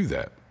tried to do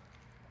that.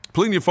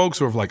 Plenty of folks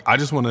who are like, I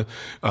just want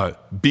to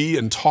be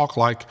and talk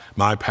like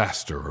my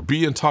pastor or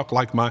be and talk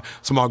like my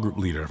small group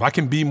leader. If I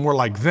can be more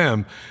like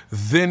them,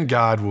 then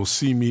God will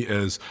see me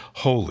as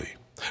holy.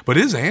 But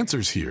his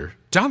answers here,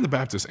 John the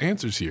Baptist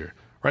answers here,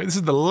 right? This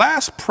is the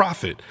last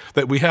prophet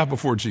that we have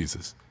before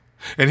Jesus.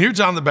 And here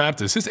John the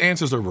Baptist, his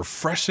answers are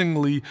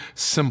refreshingly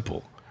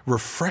simple,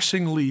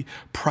 refreshingly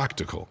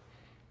practical.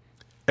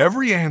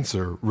 Every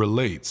answer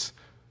relates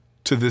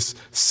to this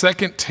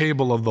second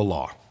table of the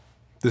law,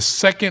 the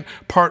second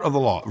part of the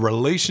law,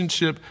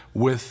 relationship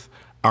with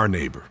our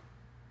neighbor.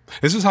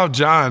 This is how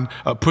John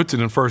puts it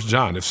in 1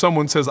 John. If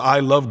someone says,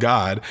 I love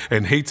God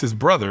and hates his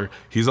brother,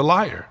 he's a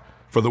liar.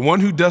 For the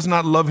one who does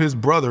not love his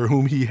brother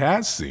whom he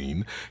has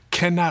seen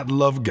cannot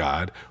love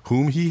God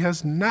whom he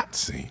has not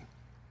seen.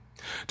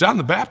 John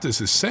the Baptist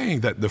is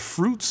saying that the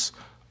fruits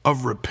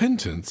of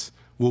repentance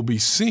will be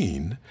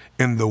seen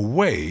in the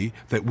way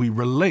that we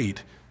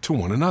relate to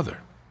one another,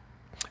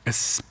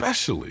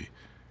 especially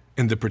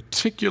in the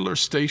particular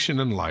station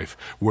in life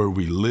where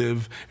we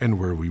live and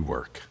where we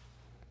work.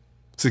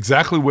 It's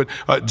exactly what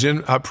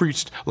Jen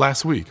preached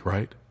last week,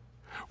 right?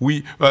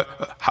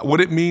 What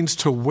it means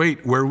to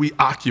wait where we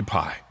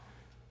occupy.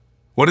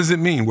 What does it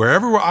mean?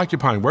 Wherever we're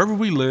occupying, wherever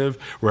we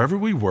live, wherever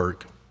we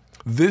work,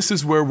 this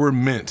is where we're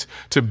meant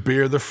to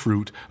bear the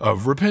fruit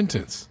of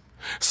repentance.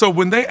 So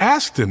when they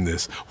asked him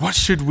this, what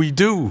should we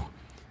do?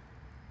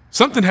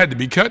 Something had to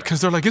be cut because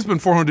they're like, it's been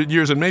 400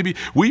 years and maybe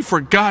we've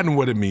forgotten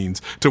what it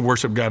means to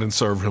worship God and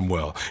serve him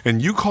well.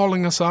 And you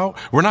calling us out,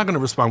 we're not going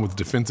to respond with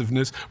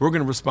defensiveness. We're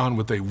going to respond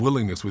with a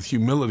willingness, with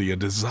humility, a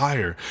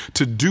desire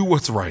to do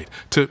what's right,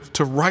 to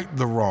right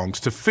the wrongs,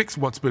 to fix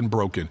what's been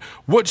broken.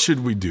 What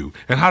should we do?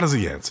 And how does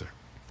he answer?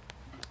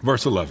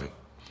 Verse 11.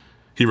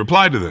 He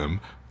replied to them,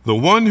 "The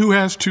one who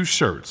has 2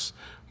 shirts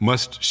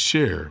must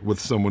share with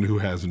someone who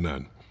has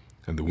none,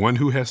 and the one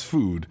who has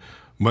food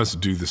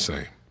must do the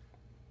same."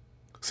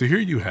 So here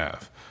you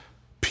have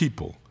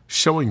people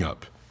showing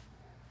up,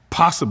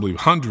 possibly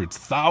hundreds,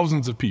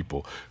 thousands of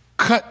people,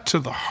 cut to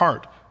the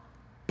heart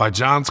by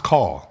John's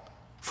call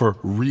for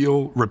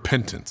real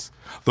repentance,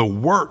 the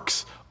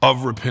works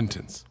of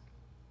repentance.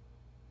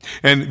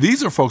 And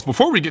these are folks,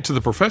 before we get to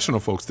the professional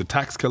folks, the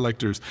tax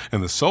collectors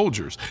and the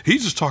soldiers,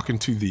 he's just talking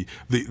to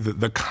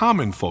the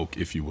common folk,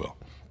 if you will.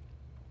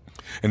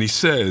 And he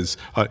says,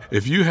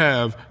 if you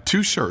have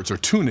 2 shirts or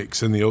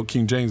tunics, in the old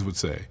King James would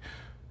say,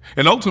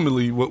 and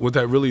ultimately what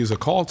that really is a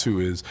call to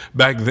is,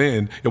 back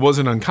then, it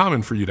wasn't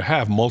uncommon for you to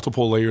have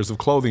multiple layers of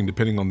clothing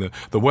depending on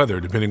the weather,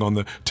 depending on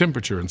the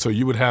temperature. And so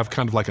you would have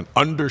kind of like an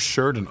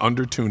undershirt, an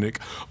under tunic,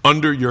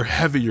 under your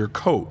heavier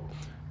coat.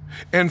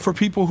 And for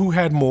people who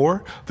had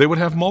more, they would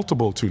have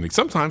multiple tunics.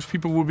 Sometimes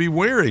people would be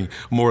wearing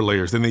more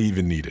layers than they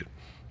even needed.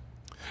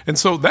 And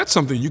so that's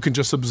something you can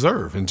just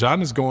observe. And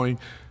John is going,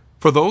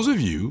 for those of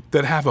you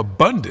that have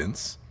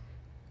abundance,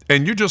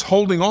 and you're just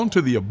holding on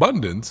to the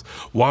abundance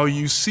while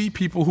you see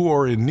people who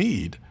are in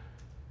need,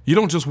 you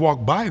don't just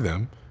walk by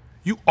them,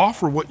 you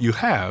offer what you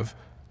have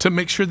to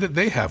make sure that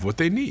they have what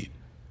they need.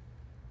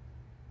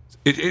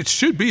 It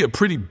should be a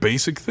pretty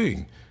basic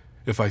thing.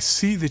 If I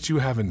see that you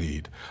have a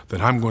need,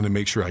 then I'm going to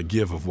make sure I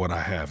give of what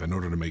I have in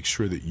order to make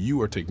sure that you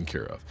are taken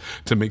care of,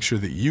 to make sure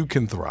that you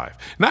can thrive.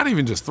 Not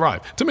even just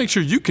thrive, to make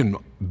sure you can,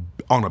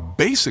 on a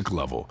basic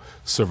level,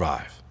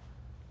 survive.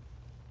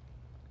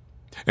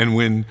 And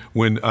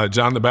when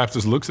John the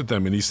Baptist looks at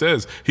them and he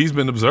says, he's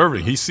been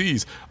observing, he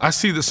sees, I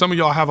see that some of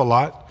y'all have a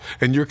lot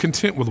and you're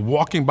content with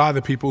walking by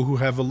the people who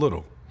have a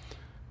little.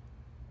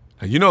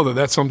 Now, you know that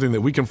that's something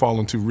that we can fall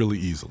into really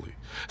easily,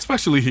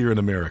 especially here in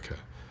America.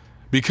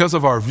 Because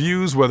of our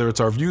views, whether it's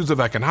our views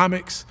of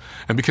economics,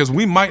 and because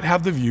we might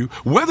have the view,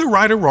 whether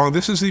right or wrong,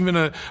 this isn't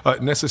even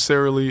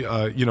necessarily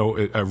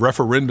a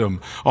referendum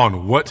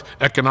on what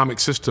economic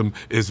system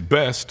is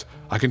best.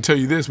 I can tell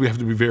you this, we have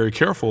to be very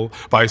careful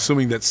by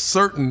assuming that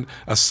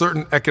a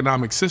certain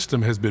economic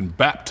system has been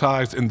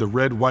baptized in the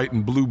red, white,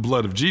 and blue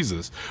blood of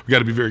Jesus. We got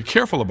to be very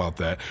careful about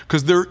that,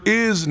 because there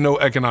is no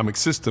economic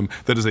system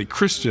that is a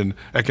Christian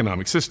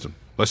economic system.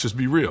 Let's just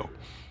be real.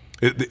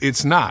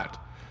 It's not.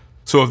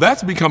 So if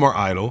that's become our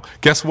idol,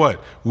 guess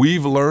what?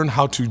 We've learned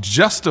how to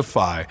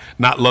justify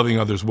not loving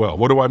others well.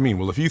 What do I mean?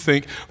 Well, if you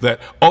think that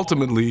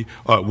ultimately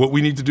what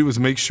we need to do is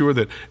make sure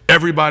that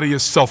everybody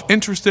is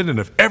self-interested, and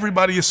if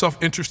everybody is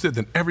self-interested,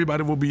 then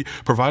everybody will be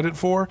provided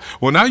for.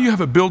 Well, now you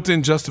have a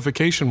built-in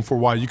justification for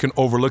why you can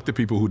overlook the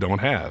people who don't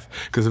have.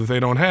 Because if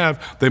they don't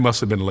have, they must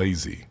have been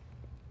lazy.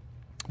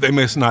 They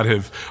must not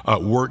have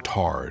worked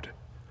hard.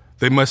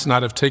 They must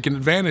not have taken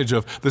advantage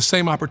of the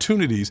same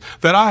opportunities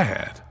that I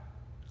had.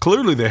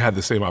 Clearly, they had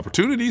the same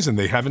opportunities and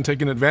they haven't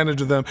taken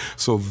advantage of them.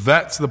 So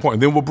that's the point.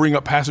 And then we'll bring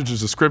up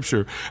passages of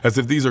scripture as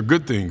if these are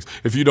good things.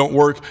 If you don't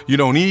work, you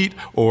don't eat,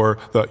 or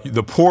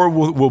the poor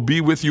will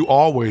be with you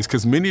always,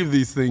 because many of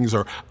these things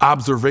are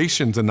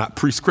observations and not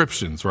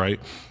prescriptions, right?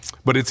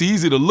 But it's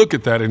easy to look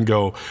at that and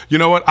go, you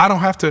know what? I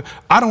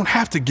don't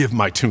have to give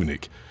my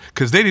tunic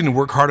because they didn't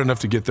work hard enough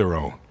to get their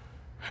own.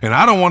 And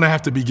I don't want to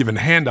have to be giving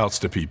handouts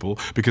to people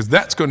because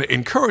that's going to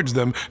encourage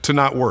them to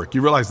not work.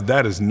 You realize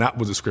that is not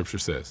what the scripture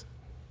says.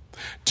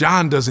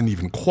 John doesn't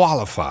even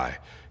qualify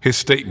his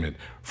statement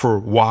for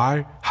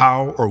why,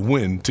 how, or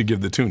when to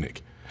give the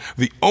tunic.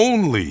 The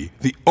only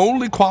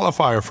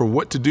qualifier for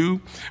what to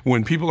do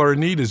when people are in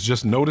need is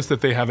just notice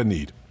that they have a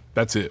need.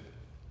 That's it.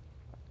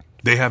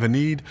 They have a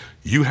need.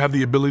 You have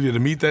the ability to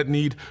meet that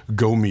need.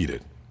 Go meet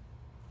it.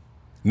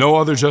 No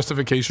other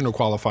justification or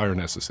qualifier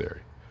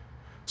necessary.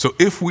 So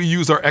if we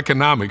use our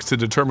economics to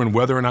determine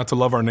whether or not to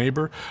love our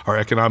neighbor, our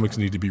economics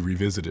need to be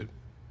revisited.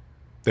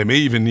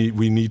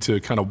 We need to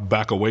kind of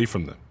back away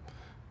from them.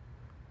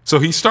 So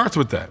he starts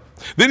with that.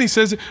 Then he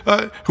says,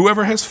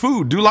 whoever has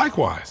food, do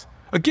likewise.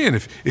 Again,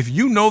 if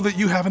you know that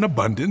you have an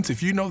abundance,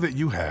 if you know that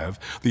you have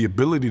the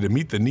ability to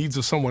meet the needs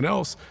of someone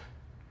else,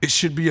 it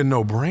should be a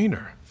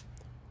no-brainer.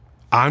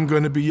 I'm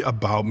going to be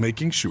about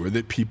making sure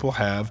that people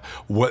have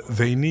what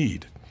they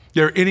need.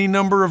 There are any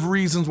number of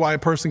reasons why a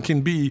person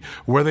can be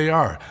where they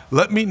are.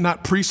 Let me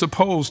not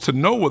presuppose to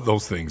know what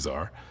those things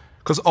are.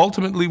 Because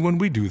ultimately, when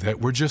we do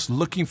that, we're just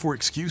looking for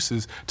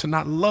excuses to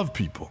not love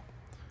people.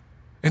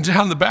 And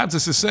John the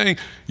Baptist is saying,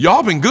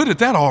 y'all been good at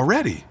that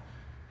already.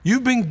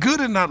 You've been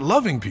good at not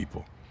loving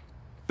people.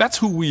 That's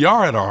who we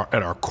are at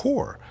our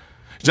core.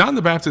 John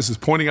the Baptist is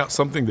pointing out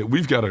something that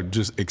we've got to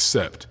just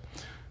accept.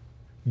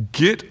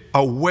 Get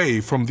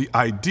away from the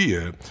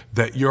idea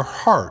that your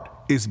heart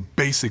is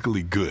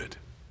basically good.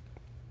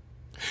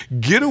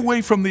 Get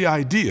away from the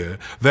idea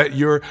that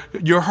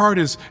your heart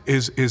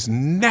is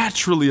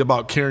naturally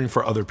about caring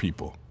for other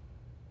people.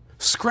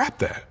 Scrap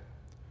that.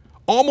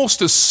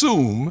 Almost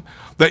assume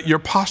that your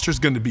posture is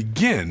going to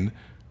begin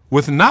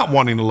with not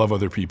wanting to love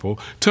other people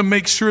to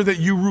make sure that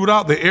you root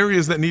out the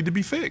areas that need to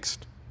be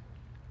fixed.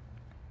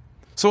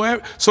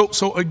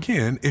 So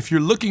again, if you're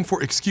looking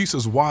for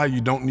excuses why you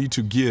don't need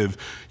to give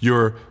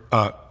your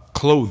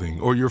clothing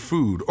or your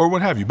food or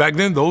what have you, back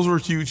then those were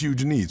huge,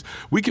 huge needs.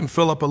 We can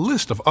fill up a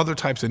list of other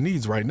types of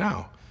needs right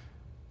now.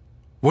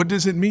 What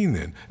does it mean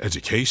then?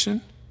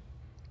 Education,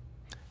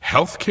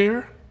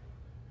 healthcare,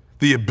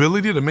 the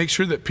ability to make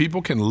sure that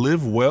people can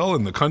live well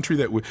in the country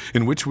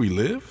in which we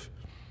live.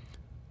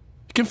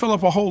 You can fill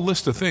up a whole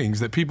list of things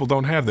that people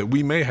don't have that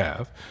we may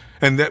have,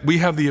 and that we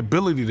have the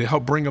ability to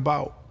help bring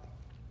about.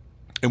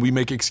 And we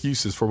make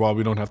excuses for why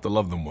we don't have to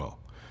love them well.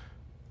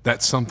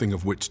 That's something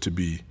of which to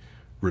be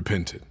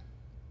repentant.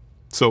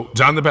 So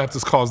John the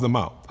Baptist calls them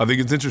out. I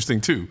think it's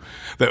interesting too,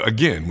 that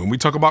again, when we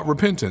talk about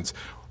repentance,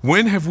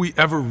 when have we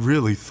ever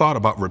really thought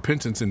about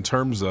repentance in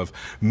terms of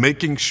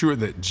making sure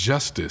that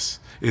justice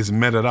is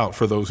meted out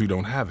for those who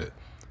don't have it?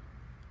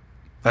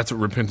 That's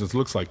what repentance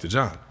looks like to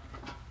John.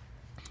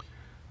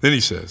 Then he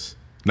says,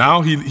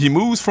 now he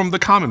moves from the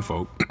common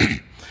folk,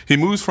 he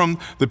moves from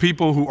the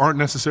people who aren't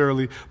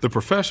necessarily the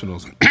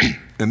professionals,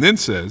 and then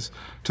says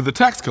to the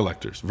tax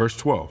collectors, verse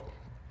 12.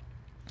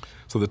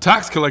 So the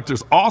tax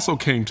collectors also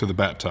came to the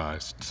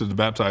baptized,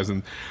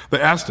 and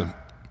they asked him,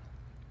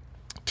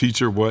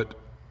 "Teacher, what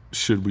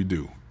should we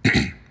do?"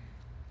 And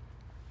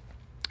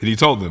he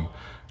told them,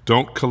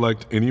 "Don't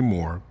collect any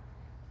more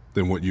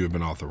than what you have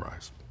been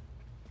authorized."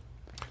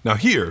 Now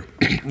here,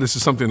 this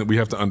is something that we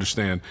have to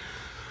understand,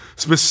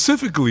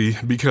 specifically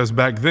because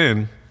back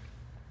then,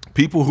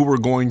 people who were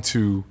going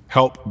to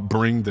help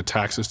bring the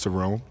taxes to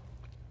Rome,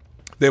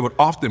 they would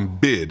often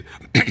bid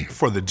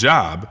for the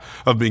job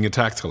of being a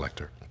tax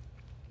collector.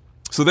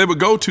 So they would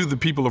go to the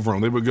people of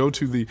Rome, they would go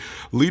to the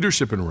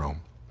leadership in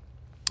Rome,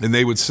 and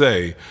they would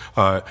say,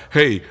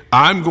 hey,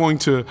 I'm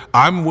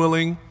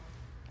willing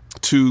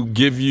to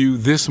give you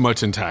this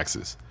much in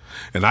taxes,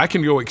 and I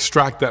can go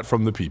extract that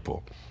from the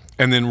people.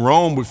 And then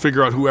Rome would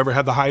figure out whoever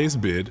had the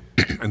highest bid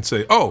and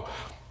say, oh,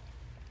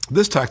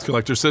 this tax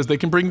collector says they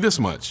can bring this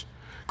much.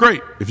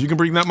 Great, if you can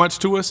bring that much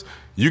to us,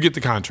 you get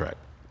the contract.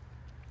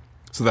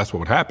 So that's what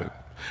would happen.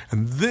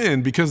 And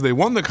then because they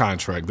won the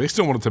contract, they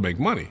still wanted to make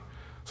money.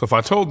 So if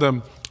I told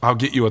them, I'll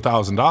get you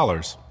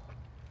 $1,000,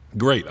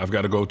 great, I've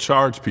got to go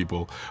charge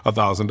people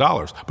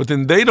 $1,000. But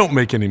then they don't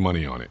make any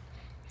money on it.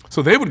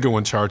 So they would go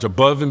and charge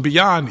above and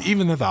beyond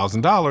even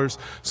 $1,000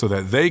 so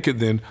that they could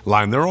then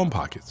line their own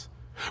pockets,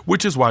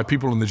 which is why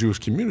people in the Jewish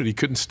community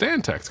couldn't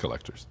stand tax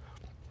collectors.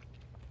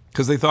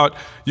 Because they thought,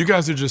 you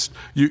guys are just,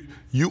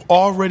 you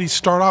already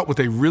start out with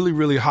a really,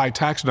 really high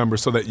tax number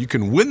so that you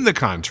can win the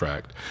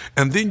contract,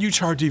 and then you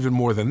charge even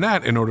more than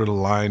that in order to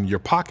line your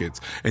pockets,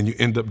 and you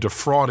end up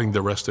defrauding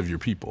the rest of your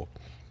people.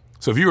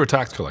 So if you were a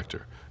tax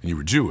collector and you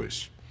were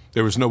Jewish,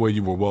 there was no way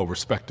you were well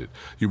respected.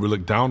 You were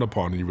looked down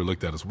upon and you were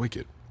looked at as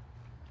wicked.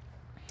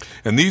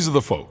 And these are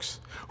the folks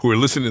who are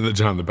listening to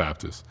John the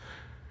Baptist.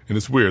 And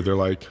it's weird, they're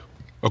like,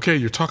 okay,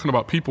 you're talking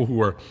about people who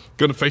are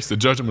gonna face the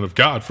judgment of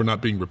God for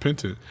not being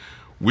repentant.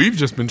 We've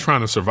just been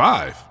trying to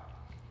survive.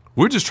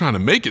 We're just trying to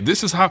make it.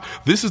 This is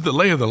the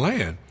lay of the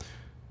land.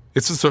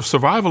 It's the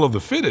survival of the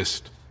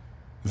fittest.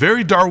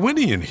 Very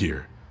Darwinian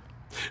here.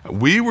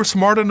 We were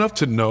smart enough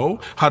to know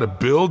how to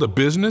build a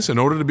business in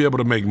order to be able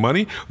to make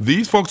money.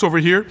 These folks over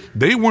here,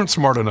 they weren't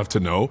smart enough to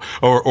know,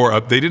 or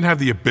they didn't have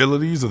the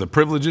abilities or the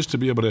privileges to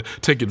be able to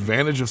take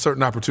advantage of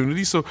certain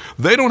opportunities. So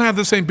they don't have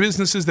the same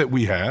businesses that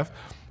we have.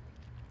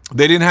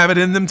 They didn't have it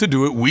in them to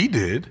do it. We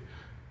did.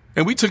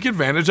 And we took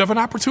advantage of an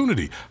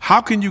opportunity. How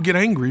can you get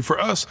angry for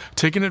us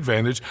taking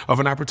advantage of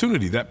an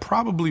opportunity? That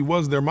probably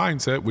was their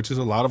mindset, which is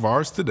a lot of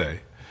ours today.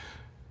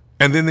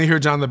 And then they hear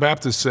John the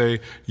Baptist say,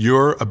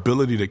 your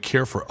ability to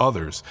care for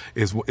others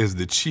is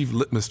the chief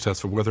litmus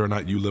test for whether or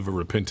not you live a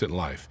repentant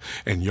life.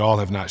 And y'all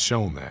have not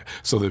shown that.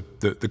 So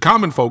the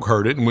common folk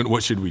heard it and went,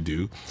 what should we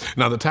do?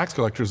 Now the tax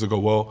collectors will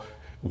go,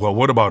 well,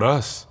 what about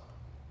us?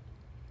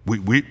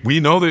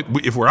 We know that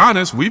if we're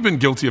honest, we've been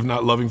guilty of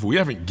not loving. We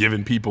haven't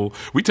given people.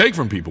 We take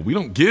from people. We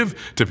don't give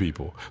to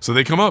people. So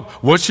they come up,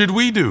 what should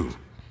we do?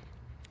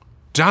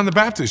 John the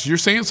Baptist, you're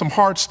saying some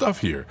hard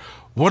stuff here.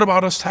 What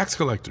about us tax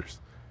collectors?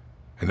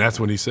 And that's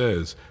when he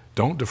says,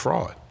 don't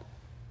defraud.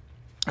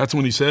 That's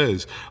when he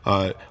says,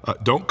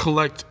 don't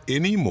collect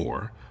any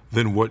more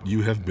than what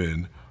you have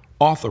been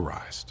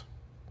authorized.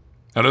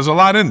 Now, there's a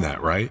lot in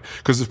that, right?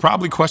 Because there's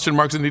probably question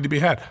marks that need to be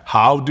had.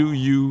 How do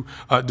you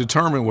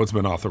determine what's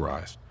been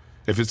authorized?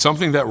 If it's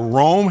something that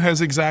Rome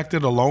has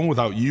exacted alone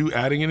without you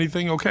adding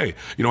anything, okay,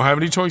 you don't have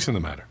any choice in the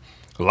matter.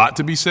 A lot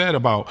to be said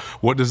about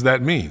what does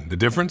that mean. The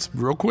difference,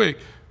 real quick,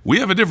 we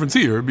have a difference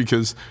here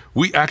because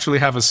we actually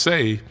have a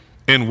say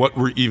in what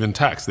we're even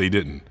taxed. They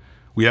didn't.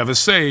 We have a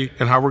say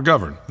in how we're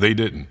governed. They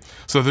didn't.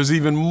 So there's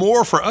even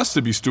more for us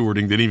to be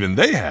stewarding than even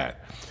they had.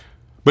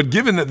 But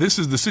given that this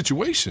is the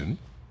situation,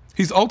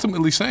 he's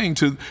ultimately saying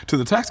to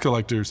the tax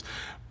collectors,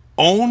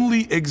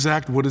 only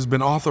exact what has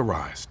been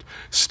authorized.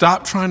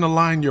 Stop trying to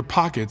line your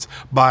pockets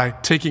by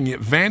taking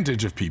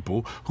advantage of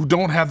people who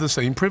don't have the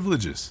same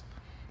privileges.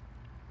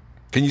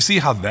 Can you see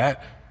how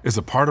that is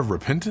a part of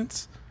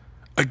repentance?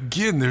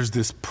 Again, there's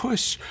this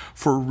push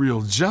for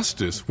real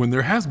justice when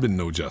there has been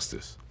no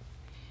justice.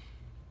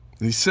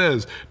 And he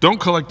says, don't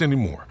collect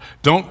anymore.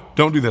 Don't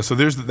do that. So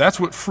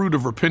that's what fruit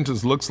of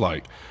repentance looks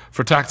like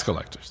for tax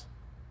collectors.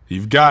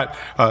 You've got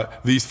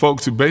these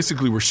folks who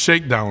basically were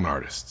shakedown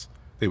artists.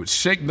 They would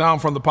shake down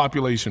from the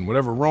population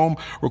whatever Rome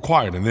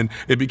required. And then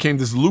it became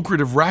this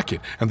lucrative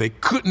racket. And they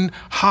couldn't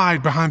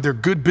hide behind their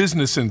good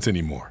business sense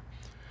anymore.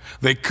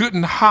 They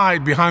couldn't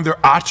hide behind their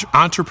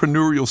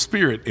entrepreneurial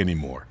spirit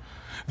anymore.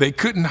 They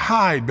couldn't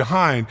hide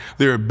behind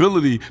their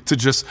ability to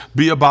just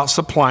be about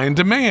supply and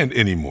demand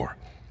anymore.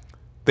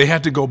 They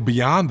had to go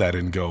beyond that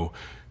and go,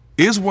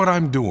 is what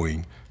I'm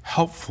doing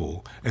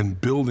helpful in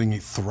building a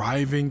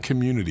thriving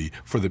community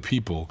for the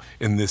people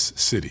in this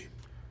city?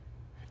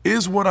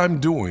 Is what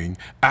I'm doing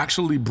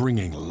actually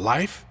bringing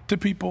life to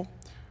people?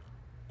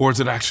 Or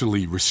is it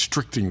actually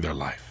restricting their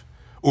life?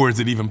 Or is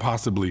it even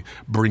possibly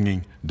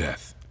bringing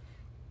death?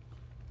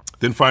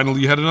 Then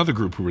finally, you had another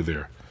group who were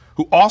there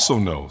who also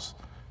knows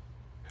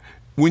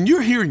when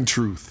you're hearing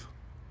truth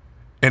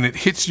and it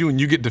hits you and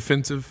you get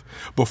defensive,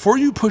 before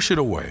you push it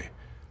away,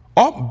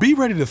 be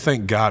ready to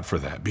thank God for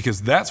that,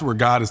 because that's where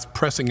God is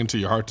pressing into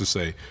your heart to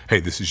say, hey,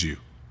 this is you.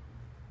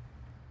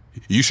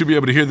 You should be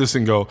able to hear this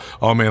and go,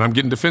 oh man, I'm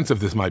getting defensive.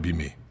 This might be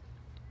me.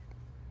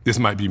 This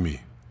might be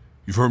me.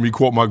 You've heard me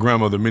quote my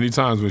grandmother many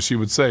times when she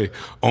would say,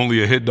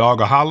 only a hit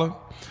dog a holler.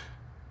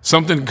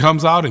 Something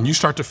comes out and you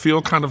start to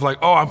feel kind of like,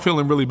 oh, I'm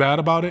feeling really bad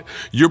about it.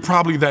 You're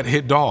probably that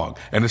hit dog.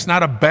 And it's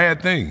not a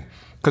bad thing,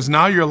 because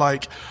now you're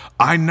like,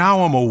 I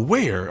now am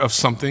aware of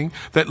something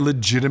that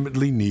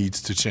legitimately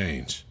needs to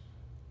change.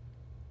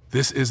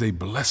 This is a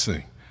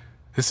blessing.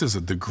 This is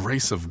the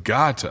grace of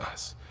God to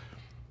us.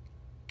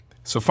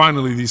 So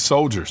finally, these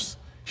soldiers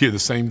hear the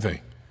same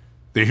thing.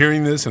 They're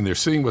hearing this and they're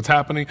seeing what's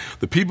happening.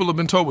 The people have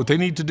been told what they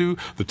need to do.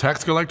 The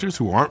tax collectors,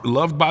 who aren't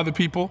loved by the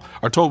people,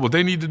 are told what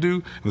they need to do.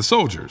 And the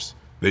soldiers,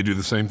 they do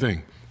the same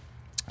thing.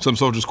 Some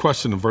soldiers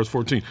question in verse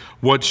 14,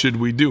 what should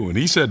we do? And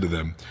he said to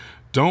them,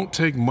 don't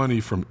take money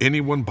from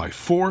anyone by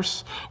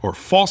force or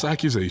false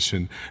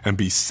accusation, and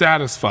be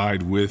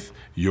satisfied with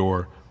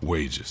your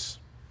wages.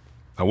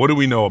 Now, what do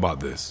we know about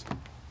this?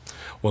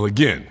 Well,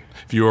 again,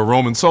 if you're a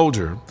Roman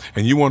soldier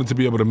and you wanted to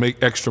be able to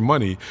make extra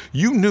money,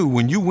 you knew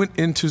when you went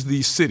into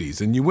these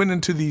cities and you went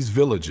into these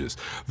villages,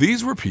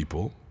 these were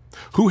people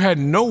who had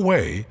no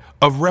way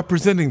of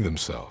representing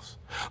themselves.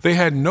 They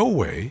had no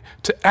way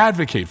to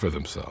advocate for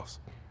themselves.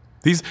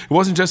 It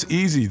wasn't just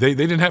easy. They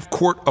didn't have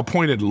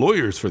court-appointed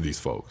lawyers for these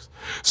folks.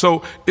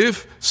 So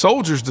if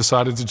soldiers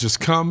decided to just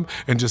come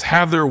and just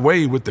have their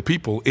way with the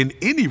people in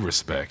any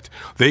respect,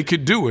 they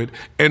could do it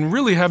and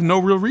really have no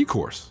real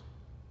recourse.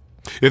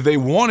 If they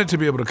wanted to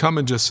be able to come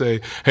and just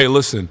say, hey,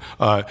 listen,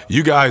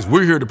 you guys,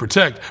 we're here to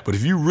protect, but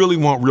if you really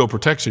want real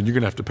protection, you're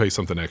going to have to pay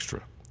something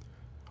extra.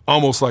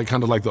 Almost like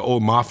kind of like the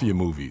old mafia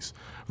movies.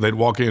 They'd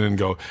walk in and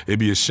go, it'd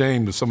be a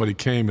shame if somebody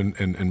came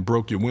and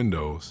broke your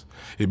windows.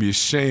 It'd be a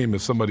shame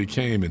if somebody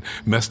came and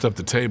messed up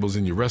the tables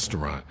in your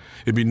restaurant.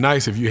 It'd be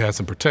nice if you had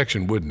some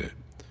protection, wouldn't it?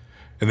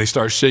 And they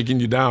start shaking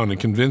you down and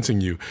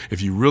convincing you,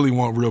 if you really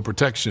want real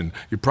protection,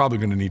 you're probably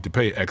going to need to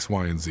pay X,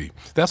 Y, and Z.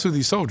 That's who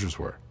these soldiers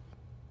were.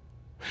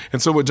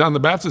 And so what John the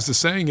Baptist is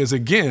saying is,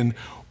 again,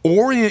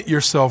 orient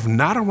yourself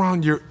not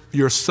around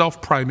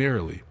yourself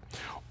primarily.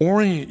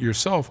 Orient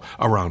yourself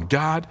around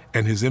God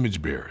and his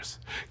image bearers.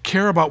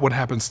 Care about what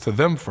happens to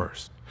them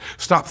first.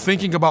 Stop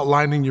thinking about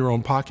lining your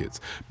own pockets.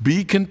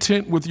 Be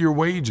content with your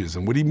wages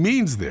and what he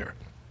means there.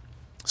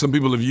 Some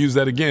people have used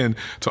that again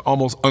to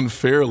almost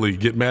unfairly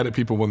get mad at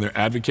people when they're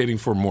advocating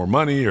for more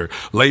money or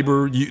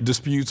labor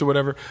disputes or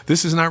whatever.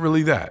 This is not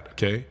really that,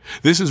 okay?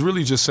 This is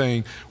really just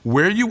saying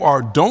where you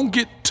are, don't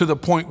get to the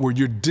point where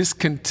you're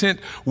discontent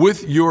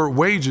with your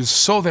wages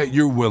so that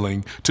you're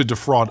willing to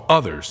defraud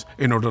others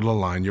in order to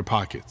line your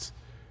pockets.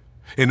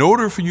 In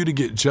order for you to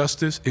get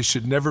justice, it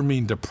should never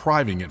mean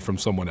depriving it from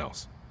someone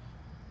else.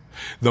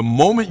 The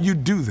moment you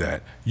do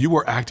that, you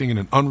are acting in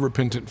an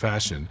unrepentant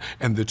fashion,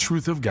 and the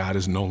truth of God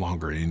is no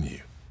longer in you.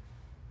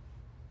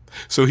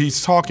 So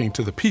he's talking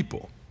to the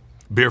people,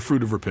 bear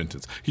fruit of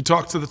repentance. He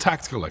talks to the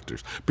tax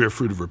collectors, bear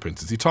fruit of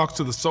repentance. He talks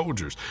to the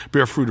soldiers,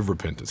 bear fruit of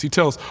repentance. He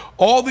tells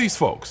all these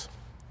folks,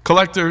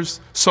 collectors,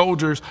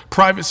 soldiers,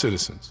 private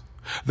citizens,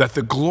 that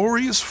the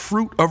glorious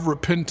fruit of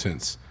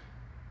repentance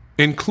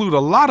include a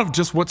lot of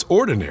just what's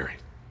ordinary.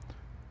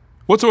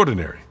 What's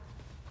ordinary?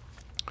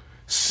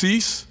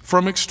 Cease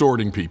from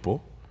extorting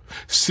people,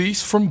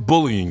 cease from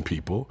bullying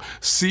people,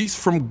 cease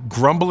from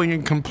grumbling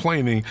and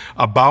complaining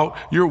about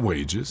your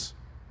wages.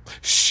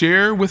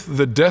 Share with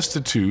the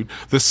destitute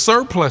the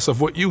surplus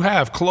of what you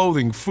have,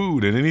 clothing,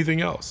 food, and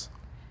anything else.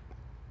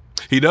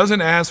 He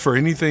doesn't ask for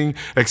anything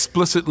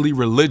explicitly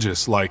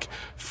religious like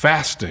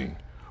fasting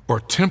or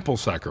temple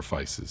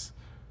sacrifices.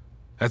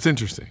 That's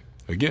interesting.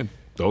 Again,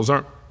 those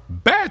aren't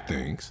bad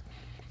things.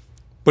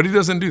 But he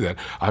doesn't do that.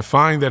 I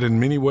find that in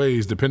many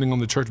ways, depending on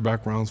the church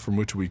backgrounds from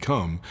which we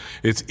come,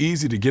 it's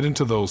easy to get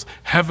into those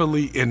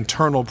heavily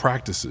internal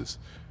practices.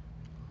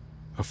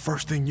 The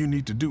first thing you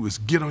need to do is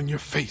get on your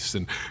face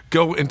and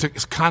go into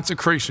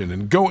consecration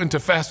and go into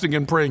fasting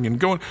and praying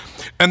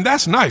and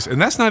that's nice.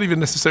 And that's not even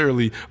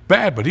necessarily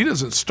bad, but he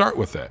doesn't start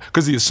with that,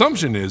 because the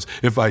assumption is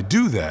if I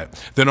do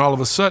that, then all of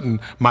a sudden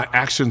my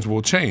actions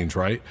will change,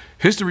 right?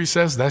 History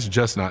says that's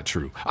just not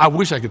true. I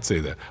wish I could say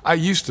that. I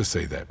used to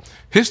say that.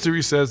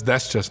 History says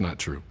that's just not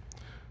true.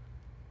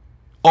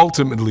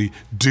 Ultimately,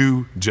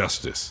 do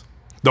justice.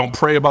 Don't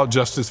pray about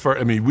justice first.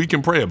 I mean, we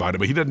can pray about it,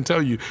 but he doesn't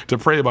tell you to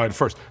pray about it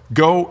first.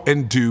 Go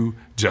and do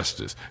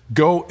justice.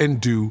 Go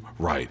and do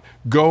right.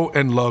 Go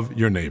and love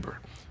your neighbor.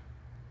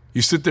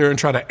 You sit there and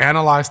try to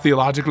analyze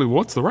theologically,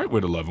 what's the right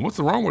way to love and what's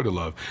the wrong way to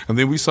love? And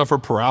then we suffer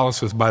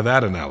paralysis by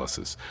that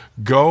analysis.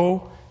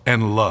 Go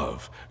and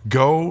love.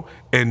 Go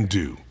and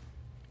do.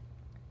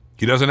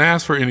 He doesn't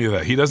ask for any of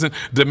that. He doesn't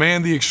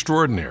demand the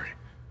extraordinary.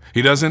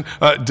 He doesn't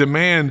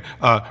demand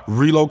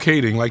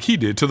relocating like he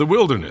did to the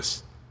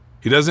wilderness.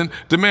 He doesn't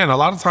demand. A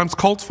lot of times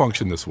cults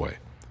function this way.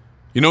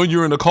 You know,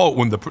 you're in a cult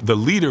when the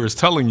leader is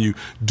telling you,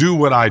 do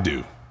what I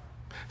do,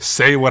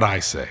 say what I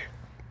say.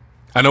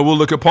 I know we'll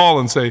look at Paul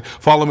and say,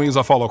 follow me as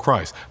I follow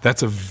Christ.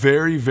 That's a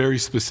very, very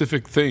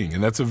specific thing,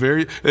 and that's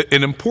an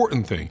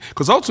important thing,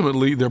 because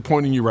ultimately they're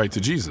pointing you right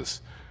to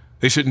Jesus.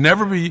 They should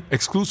never be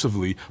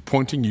exclusively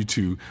pointing you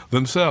to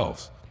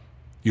themselves.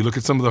 You look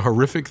at some of the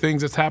horrific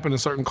things that's happened in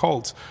certain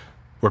cults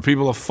where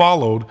people have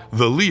followed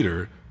the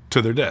leader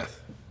to their death.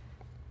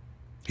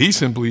 He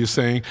simply is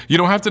saying, you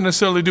don't have to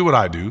necessarily do what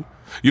I do.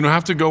 You don't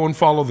have to go and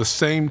follow the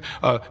same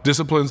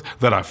disciplines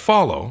that I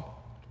follow.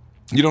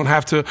 You don't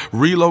have to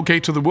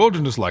relocate to the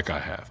wilderness like I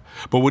have.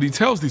 But what he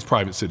tells these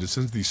private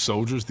citizens, these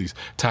soldiers, these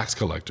tax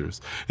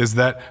collectors, is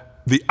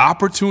that the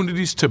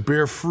opportunities to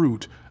bear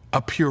fruit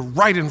appear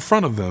right in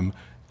front of them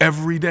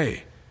every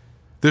day.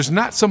 There's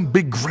not some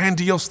big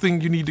grandiose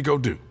thing you need to go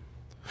do.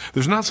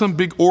 There's not some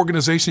big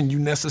organization you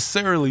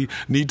necessarily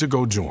need to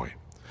go join.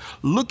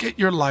 Look at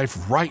your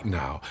life right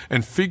now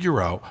and figure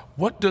out,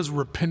 what does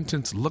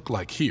repentance look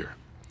like here?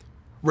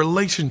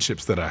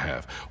 Relationships that I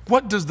have.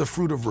 What does the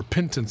fruit of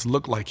repentance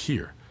look like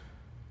here?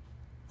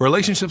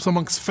 Relationships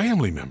amongst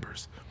family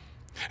members.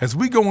 As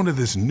we go into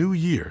this new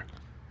year,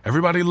 we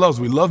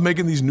love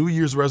making these New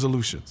Year's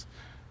resolutions.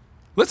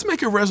 Let's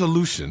make a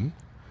resolution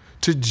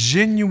to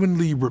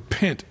genuinely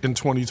repent in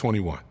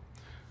 2021.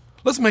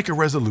 Let's make a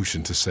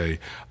resolution to say,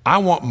 I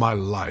want my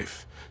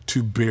life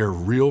to bear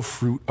real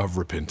fruit of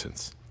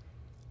repentance.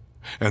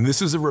 And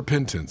this is a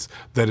repentance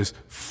that is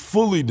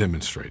fully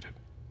demonstrated.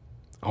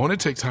 I want to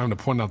take time to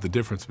point out the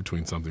difference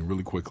between something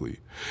really quickly.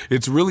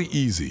 It's really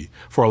easy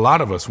for a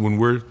lot of us when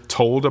we're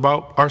told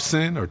about our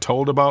sin or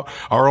told about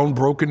our own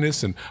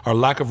brokenness and our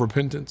lack of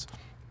repentance.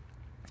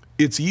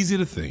 It's easy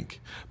to think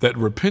that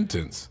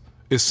repentance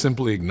is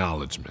simply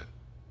acknowledgement.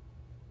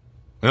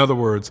 In other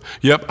words,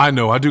 yep, I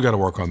know, I do got to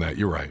work on that.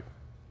 You're right.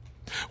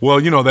 Well,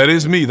 that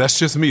is me. That's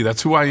just me.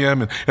 That's who I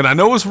am. And I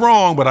know it's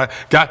wrong, but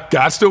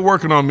God's still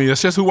working on me.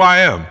 It's just who I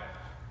am.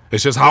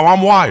 It's just how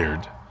I'm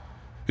wired.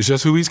 It's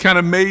just who he's kind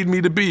of made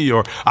me to be.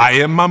 Or I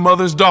am my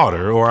mother's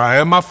daughter, or I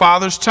am my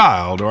father's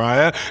child, or I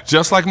am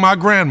just like my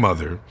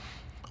grandmother.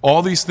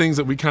 All these things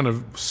that we kind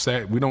of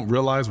say, we don't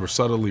realize we're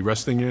subtly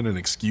resting in and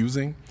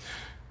excusing,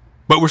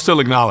 but we're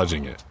still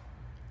acknowledging it.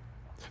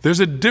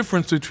 There's a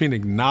difference between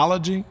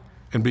acknowledging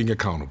and being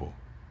accountable.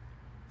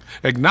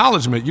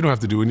 Acknowledgement, you don't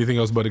have to do anything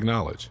else but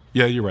acknowledge.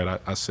 Yeah, you're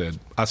right. I said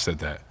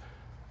that.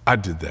 I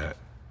did that.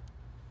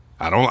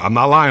 I'm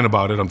not lying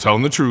about it. I'm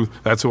telling the truth.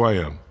 That's who I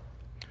am.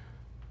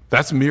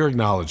 That's mere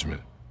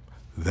acknowledgement.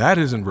 That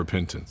isn't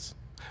repentance.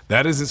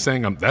 That isn't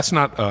saying that's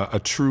not a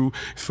true,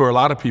 for a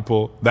lot of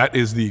people, that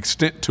is the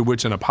extent to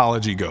which an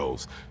apology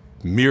goes.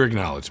 Mere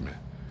acknowledgement.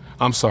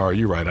 I'm sorry,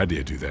 you're right. I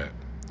did do that.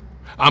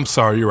 I'm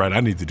sorry, you're right.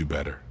 I need to do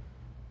better.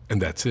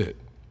 And that's it.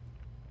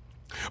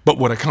 But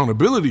what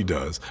accountability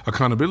does,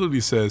 accountability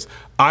says,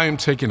 I am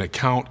taking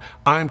account,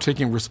 I am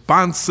taking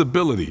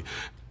responsibility.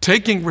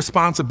 Taking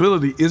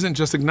responsibility isn't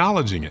just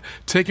acknowledging it.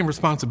 Taking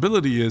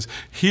responsibility is,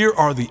 here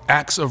are the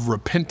acts of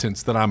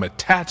repentance that I'm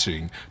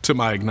attaching to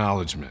my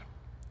acknowledgement.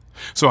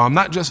 So I'm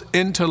not just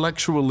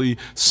intellectually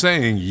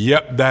saying,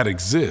 yep, that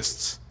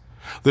exists.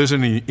 There's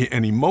an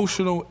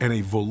emotional and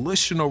a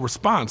volitional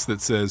response that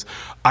says,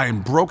 I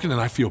am broken and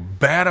I feel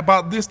bad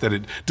about this, that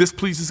it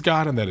displeases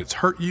God and that it's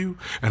hurt you,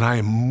 and I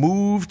am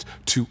moved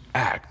to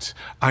act.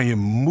 I am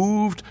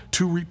moved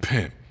to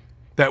repent.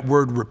 That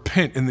word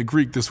repent in the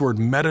Greek, this word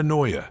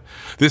metanoia,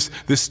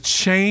 this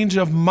change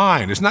of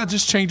mind. It's not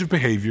just change of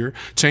behavior,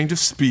 change of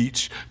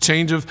speech,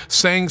 change of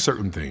saying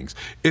certain things.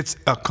 It's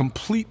a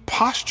complete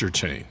posture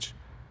change.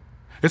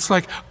 It's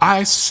like,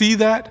 I see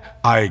that,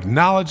 I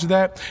acknowledge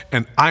that,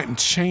 and I'm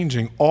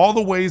changing all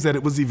the ways that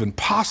it was even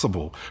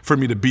possible for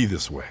me to be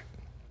this way.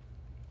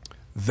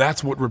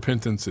 That's what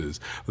repentance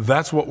is.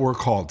 That's what we're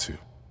called to.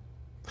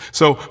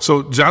 So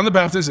John the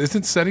Baptist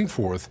isn't setting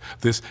forth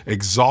this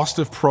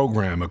exhaustive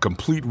program, a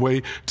complete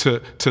way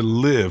to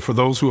live for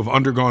those who have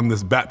undergone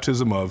this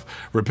baptism of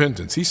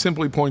repentance. He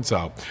simply points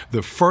out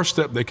the first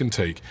step they can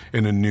take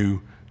in a new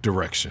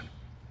direction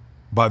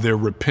by their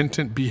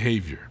repentant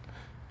behavior,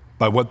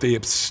 by what they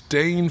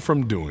abstain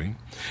from doing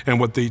and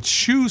what they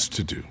choose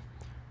to do,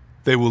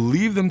 they will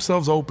leave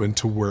themselves open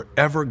to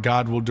wherever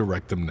God will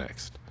direct them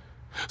next.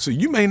 So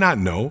you may not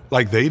know,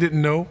 like they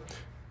didn't know,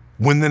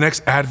 when the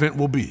next Advent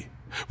will be.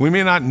 We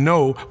may not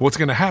know what's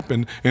going to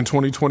happen in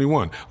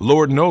 2021.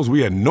 Lord knows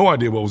we had no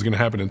idea what was going to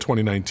happen in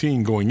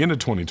 2019 going into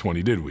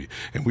 2020, did we?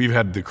 And we've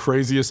had the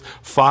craziest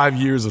 5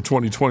 years of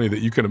 2020 that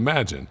you can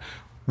imagine.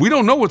 We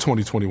don't know what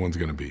 2021 is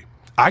going to be.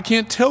 I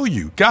can't tell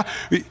you.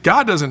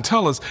 God doesn't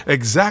tell us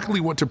exactly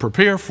what to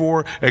prepare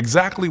for,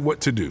 exactly what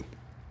to do.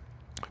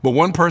 But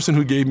one person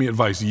who gave me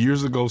advice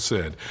years ago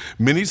said,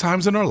 many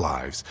times in our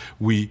lives,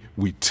 we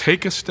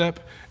take a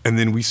step and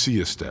then we see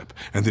a step,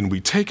 and then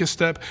we take a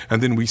step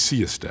and then we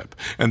see a step.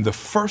 And the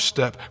first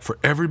step for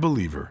every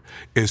believer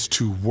is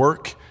to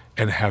work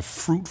and have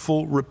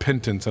fruitful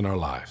repentance in our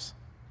lives.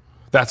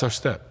 That's our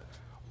step.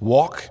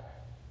 Walk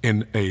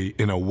in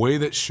a way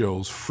that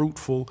shows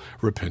fruitful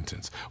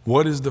repentance.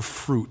 What is the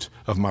fruit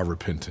of my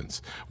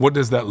repentance? What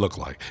does that look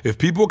like? If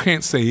people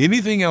can't say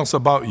anything else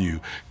about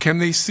you, can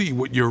they see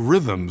what your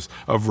rhythms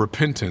of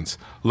repentance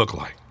look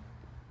like?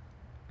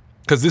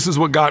 Because this is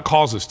what God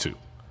calls us to.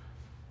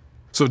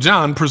 So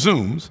John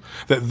presumes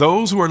that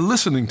those who are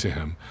listening to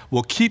him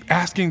will keep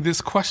asking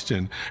this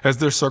question as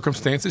their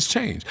circumstances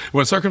change.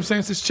 When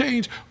circumstances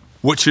change,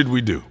 what should we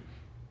do?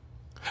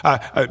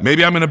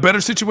 Maybe I'm in a better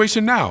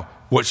situation now.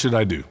 What should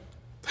I do?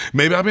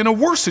 Maybe I'm in a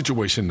worse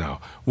situation now.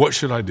 What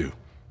should I do?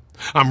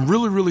 I'm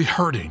really, really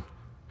hurting,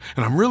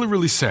 and I'm really,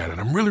 really sad, and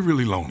I'm really,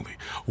 really lonely.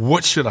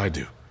 What should I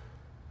do?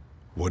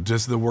 What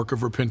does the work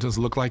of repentance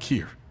look like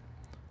here?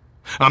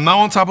 I'm now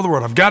on top of the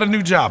world. I've got a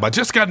new job. I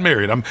just got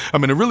married.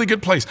 I'm in a really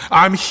good place.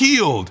 I'm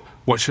healed.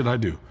 What should I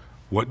do?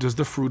 What does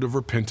the fruit of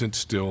repentance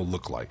still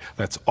look like?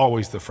 That's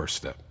always the first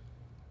step.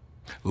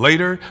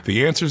 Later,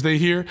 the answers they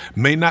hear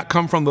may not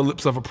come from the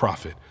lips of a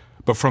prophet,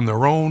 but from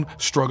their own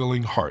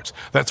struggling hearts.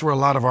 That's where a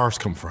lot of ours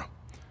come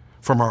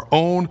from our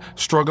own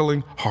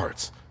struggling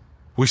hearts.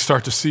 We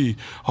start to see,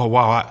 oh,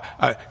 wow,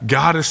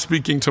 God is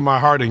speaking to my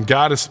heart, and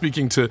God is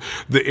speaking to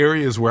the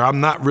areas where I'm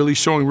not really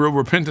showing real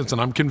repentance, and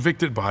I'm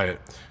convicted by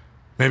it.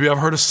 Maybe I've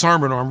heard a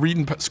sermon, or I'm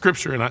reading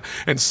scripture,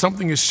 and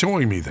something is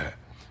showing me that.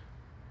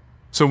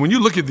 So when you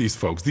look at these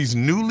folks, these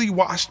newly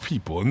washed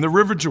people in the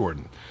River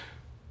Jordan,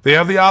 they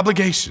have the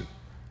obligation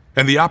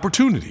and the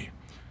opportunity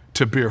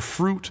to bear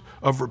fruit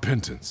of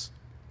repentance.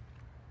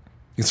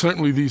 And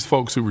certainly these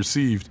folks who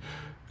received,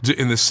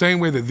 in the same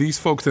way that these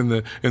folks in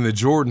the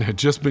Jordan had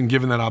just been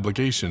given that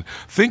obligation,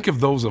 think of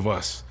those of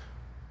us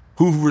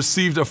who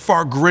received a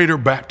far greater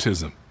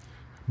baptism,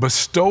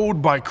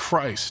 bestowed by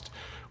Christ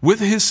with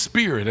his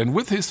Spirit and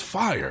with his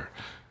fire.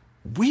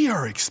 We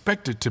are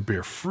expected to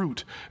bear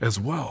fruit as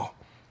well.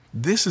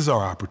 This is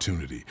our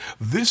opportunity.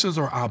 This is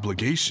our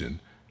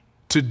obligation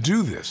to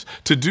do this,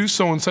 to do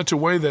so in such a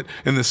way that,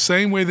 in the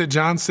same way that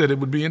John said, it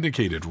would be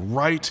indicated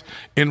right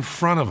in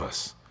front of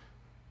us.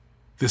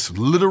 This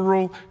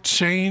literal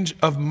change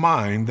of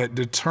mind that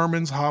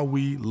determines how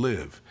we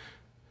live.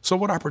 So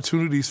what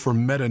opportunities for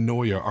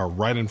metanoia are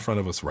right in front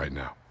of us right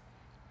now?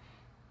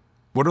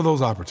 What are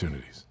those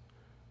opportunities?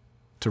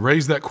 To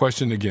raise that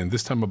question again,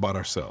 this time about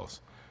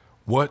ourselves.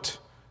 What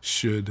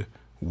should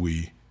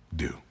we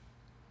do?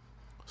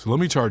 So let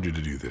me charge you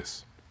to do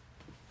this.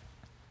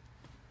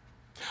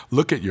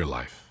 Look at your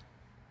life.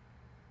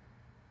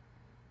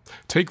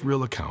 Take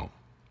real account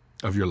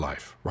of your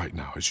life right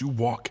now as you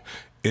walk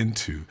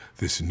into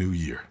this new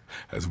year.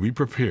 As we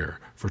prepare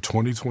for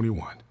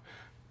 2021,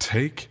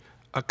 take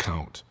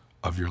account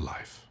of your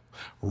life.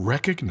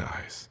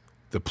 Recognize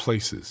the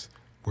places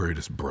where it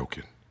is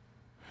broken.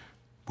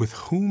 With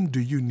whom do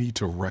you need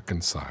to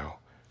reconcile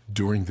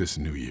during this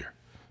new year?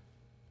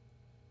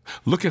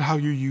 Look at how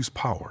you use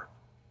power.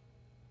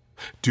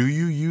 Do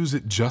you use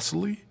it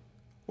justly,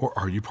 or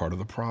are you part of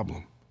the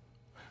problem?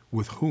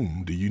 With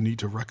whom do you need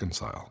to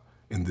reconcile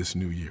in this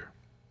new year?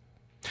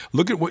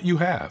 Look at what you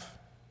have.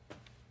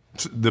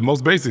 The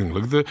most basic thing,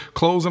 look at the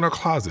clothes in our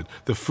closet,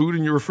 the food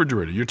in your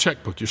refrigerator, your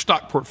checkbook, your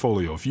stock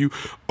portfolio. If you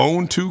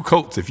own 2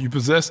 coats, if you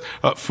possess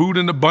food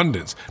in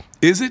abundance,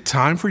 is it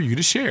time for you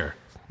to share?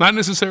 Not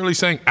necessarily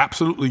saying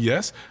absolutely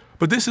yes,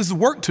 but this is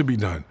work to be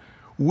done.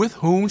 With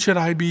whom should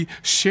I be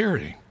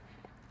sharing?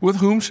 With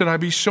whom should I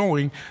be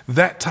showing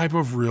that type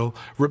of real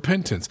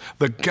repentance?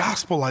 The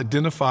gospel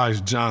identifies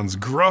John's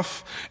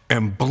gruff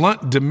and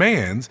blunt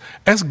demands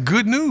as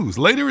good news.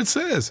 Later it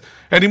says,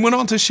 and he went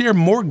on to share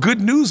more good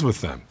news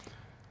with them.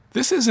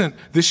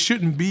 This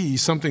shouldn't be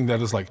something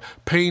that is like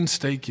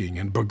painstaking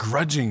and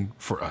begrudging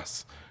for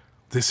us.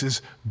 This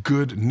is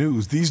good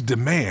news. These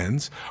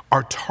demands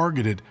are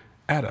targeted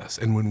at us.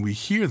 And when we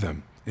hear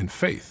them in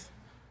faith,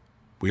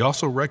 we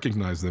also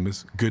recognize them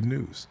as good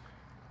news.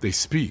 They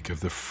speak of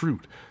the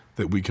fruit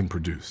that we can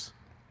produce.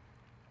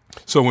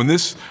 So in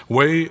this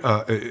way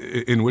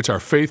in which our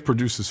faith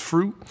produces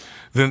fruit,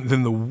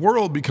 then the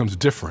world becomes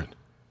different,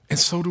 and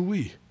so do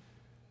we.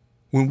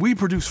 When we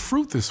produce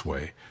fruit this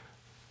way,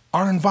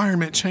 our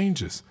environment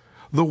changes.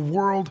 the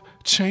world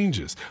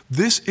changes.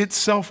 This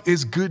itself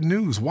is good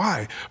news.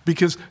 Why?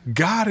 Because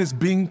God is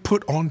being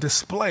put on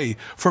display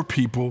for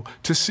people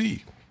to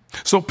see.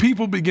 So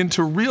people begin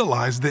to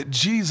realize that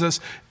Jesus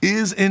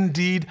is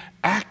indeed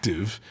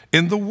active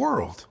in the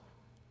world.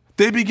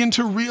 They begin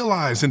to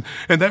realize, and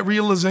that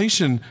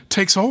realization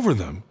takes over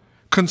them,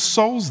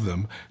 consoles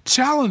them,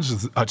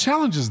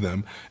 challenges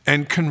them,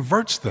 and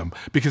converts them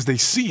because they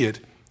see it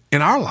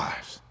in our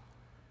lives.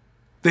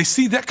 They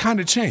see that kind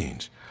of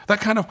change, that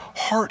kind of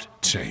heart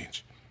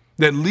change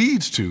that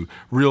leads to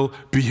real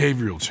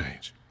behavioral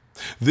change.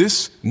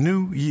 This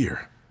new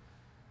year,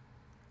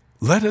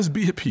 let us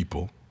be a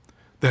people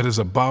that is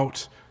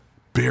about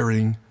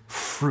bearing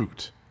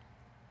fruit.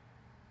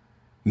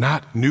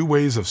 Not new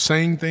ways of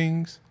saying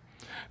things,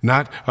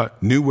 not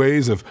new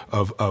ways of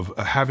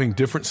having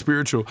different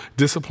spiritual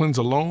disciplines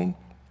alone.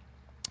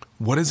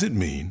 What does it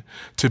mean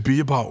to be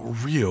about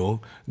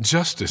real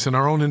justice in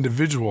our own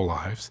individual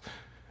lives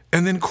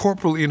and then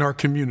corporally in our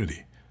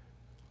community?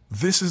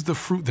 This is the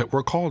fruit that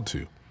we're called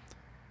to.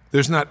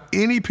 There's not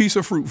any piece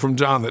of fruit from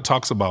John that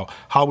talks about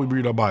how we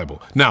read our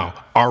Bible.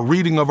 Now, our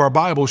reading of our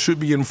Bible should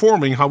be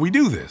informing how we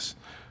do this.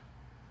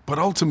 But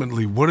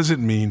ultimately, what does it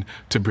mean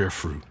to bear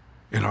fruit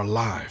in our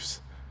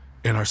lives,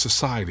 in our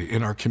society,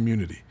 in our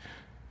community?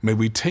 May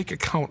we take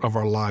account of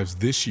our lives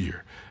this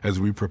year as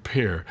we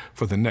prepare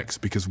for the next,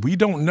 because we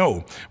don't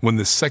know when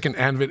the second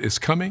advent is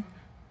coming,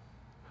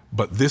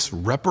 but this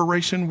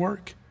reparation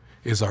work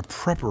is our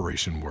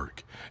preparation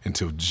work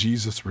until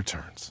Jesus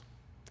returns.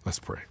 Let's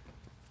pray.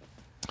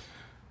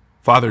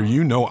 Father,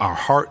 you know our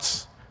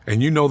hearts,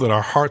 and you know that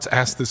our hearts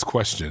ask this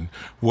question: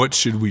 what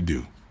should we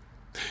do?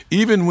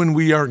 Even when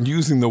we aren't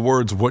using the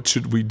words, what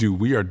should we do?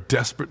 We are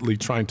desperately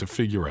trying to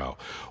figure out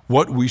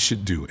what we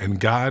should do. And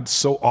God,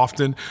 so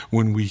often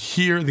when we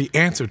hear the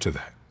answer to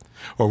that,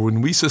 or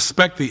when we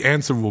suspect the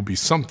answer will be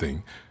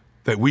something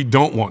that we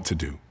don't want to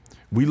do,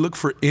 we look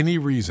for any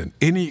reason,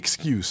 any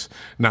excuse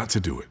not to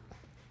do it.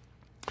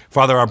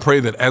 Father, I pray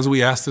that as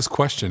we ask this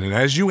question and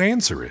as you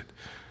answer it,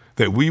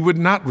 that we would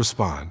not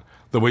respond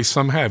the way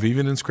some have,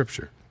 even in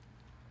Scripture.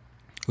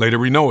 Later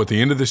we know at the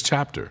end of this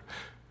chapter,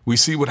 we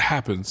see what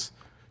happens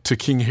to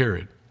King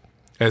Herod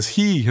as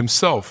he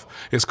himself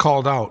is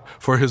called out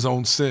for his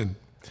own sin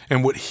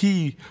and what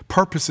he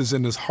purposes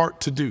in his heart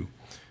to do,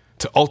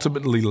 to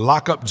ultimately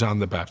lock up John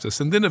the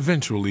Baptist and then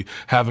eventually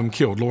have him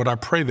killed. Lord, I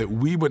pray that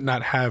we would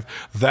not have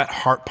that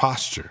heart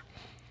posture,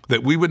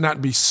 that we would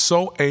not be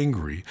so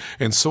angry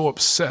and so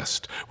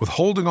obsessed with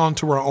holding on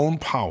to our own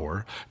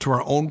power, to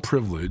our own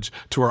privilege,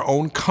 to our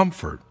own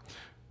comfort,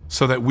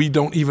 so that we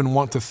don't even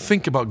want to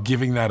think about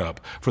giving that up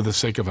for the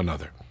sake of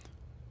another,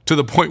 to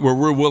the point where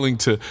we're willing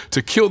to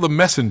kill the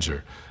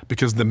messenger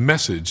because the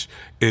message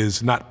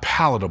is not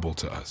palatable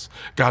to us.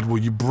 God, will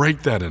you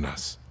break that in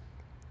us?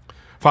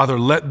 Father,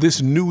 let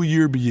this new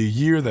year be a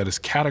year that is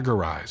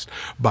categorized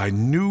by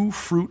new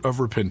fruit of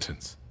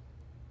repentance,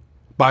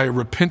 by a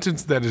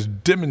repentance that is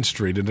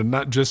demonstrated and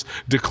not just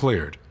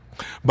declared,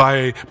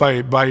 by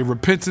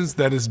repentance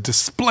that is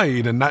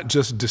displayed and not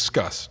just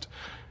discussed.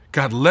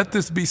 God, let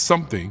this be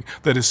something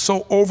that is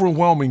so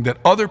overwhelming that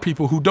other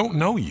people who don't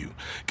know you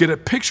get a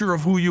picture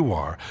of who you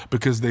are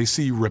because they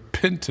see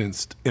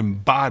repentance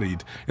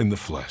embodied in the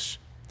flesh.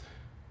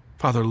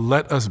 Father,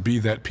 let us be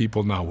that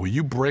people now. Will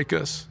you break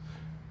us?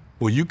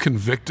 Will you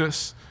convict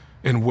us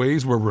in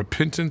ways where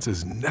repentance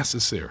is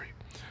necessary?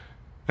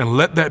 And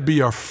let that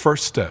be our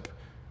first step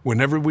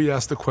whenever we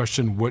ask the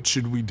question, what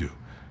should we do?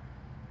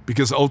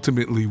 Because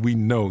ultimately we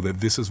know that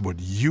this is what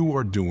you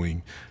are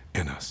doing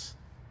in us.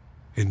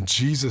 In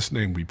Jesus'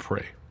 name we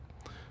pray.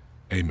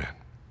 Amen.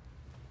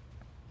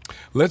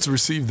 Let's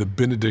receive the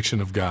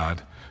benediction of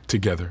God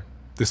together,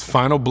 this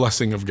final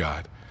blessing of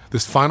God,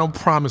 this final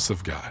promise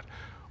of God,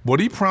 what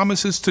he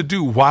promises to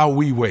do while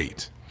we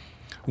wait,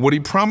 what he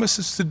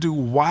promises to do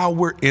while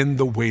we're in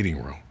the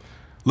waiting room.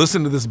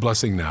 Listen to this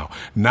blessing now.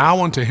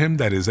 Now unto him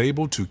that is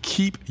able to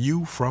keep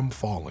you from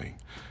falling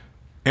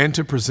and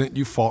to present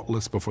you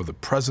faultless before the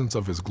presence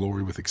of his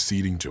glory with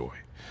exceeding joy.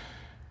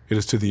 It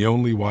is to the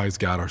only wise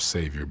God, our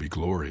Savior, be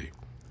glory,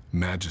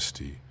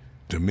 majesty,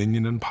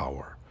 dominion, and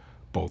power,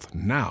 both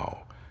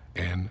now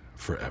and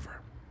forever.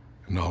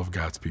 And all of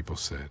God's people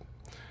said,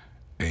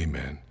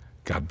 amen.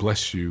 God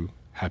bless you.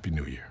 Happy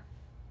New Year.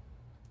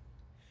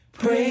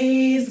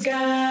 Praise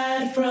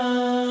God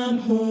from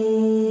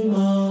whom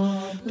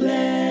all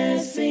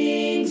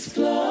blessings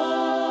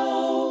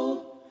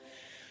flow.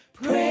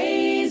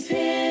 Praise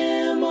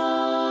him,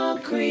 all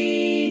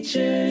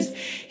creatures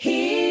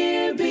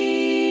here below.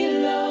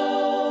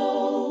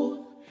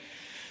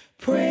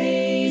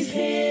 Praise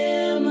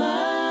him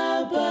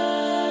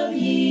above,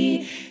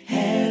 ye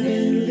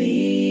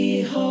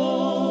heavenly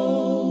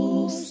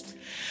hosts.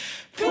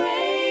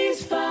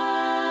 Praise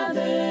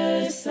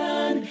Father,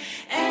 Son,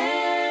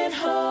 and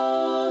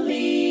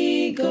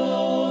Holy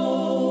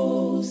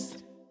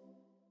Ghost.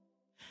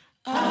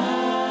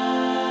 Amen.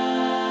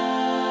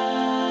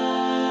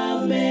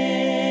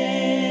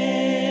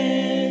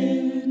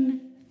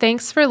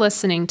 Thanks for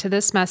listening to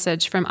this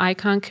message from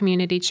Icon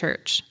Community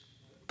Church.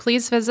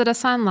 please visit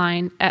us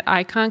online at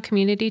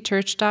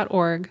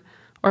iconcommunitychurch.org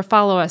or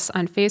follow us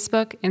on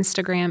Facebook,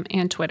 Instagram,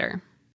 and Twitter.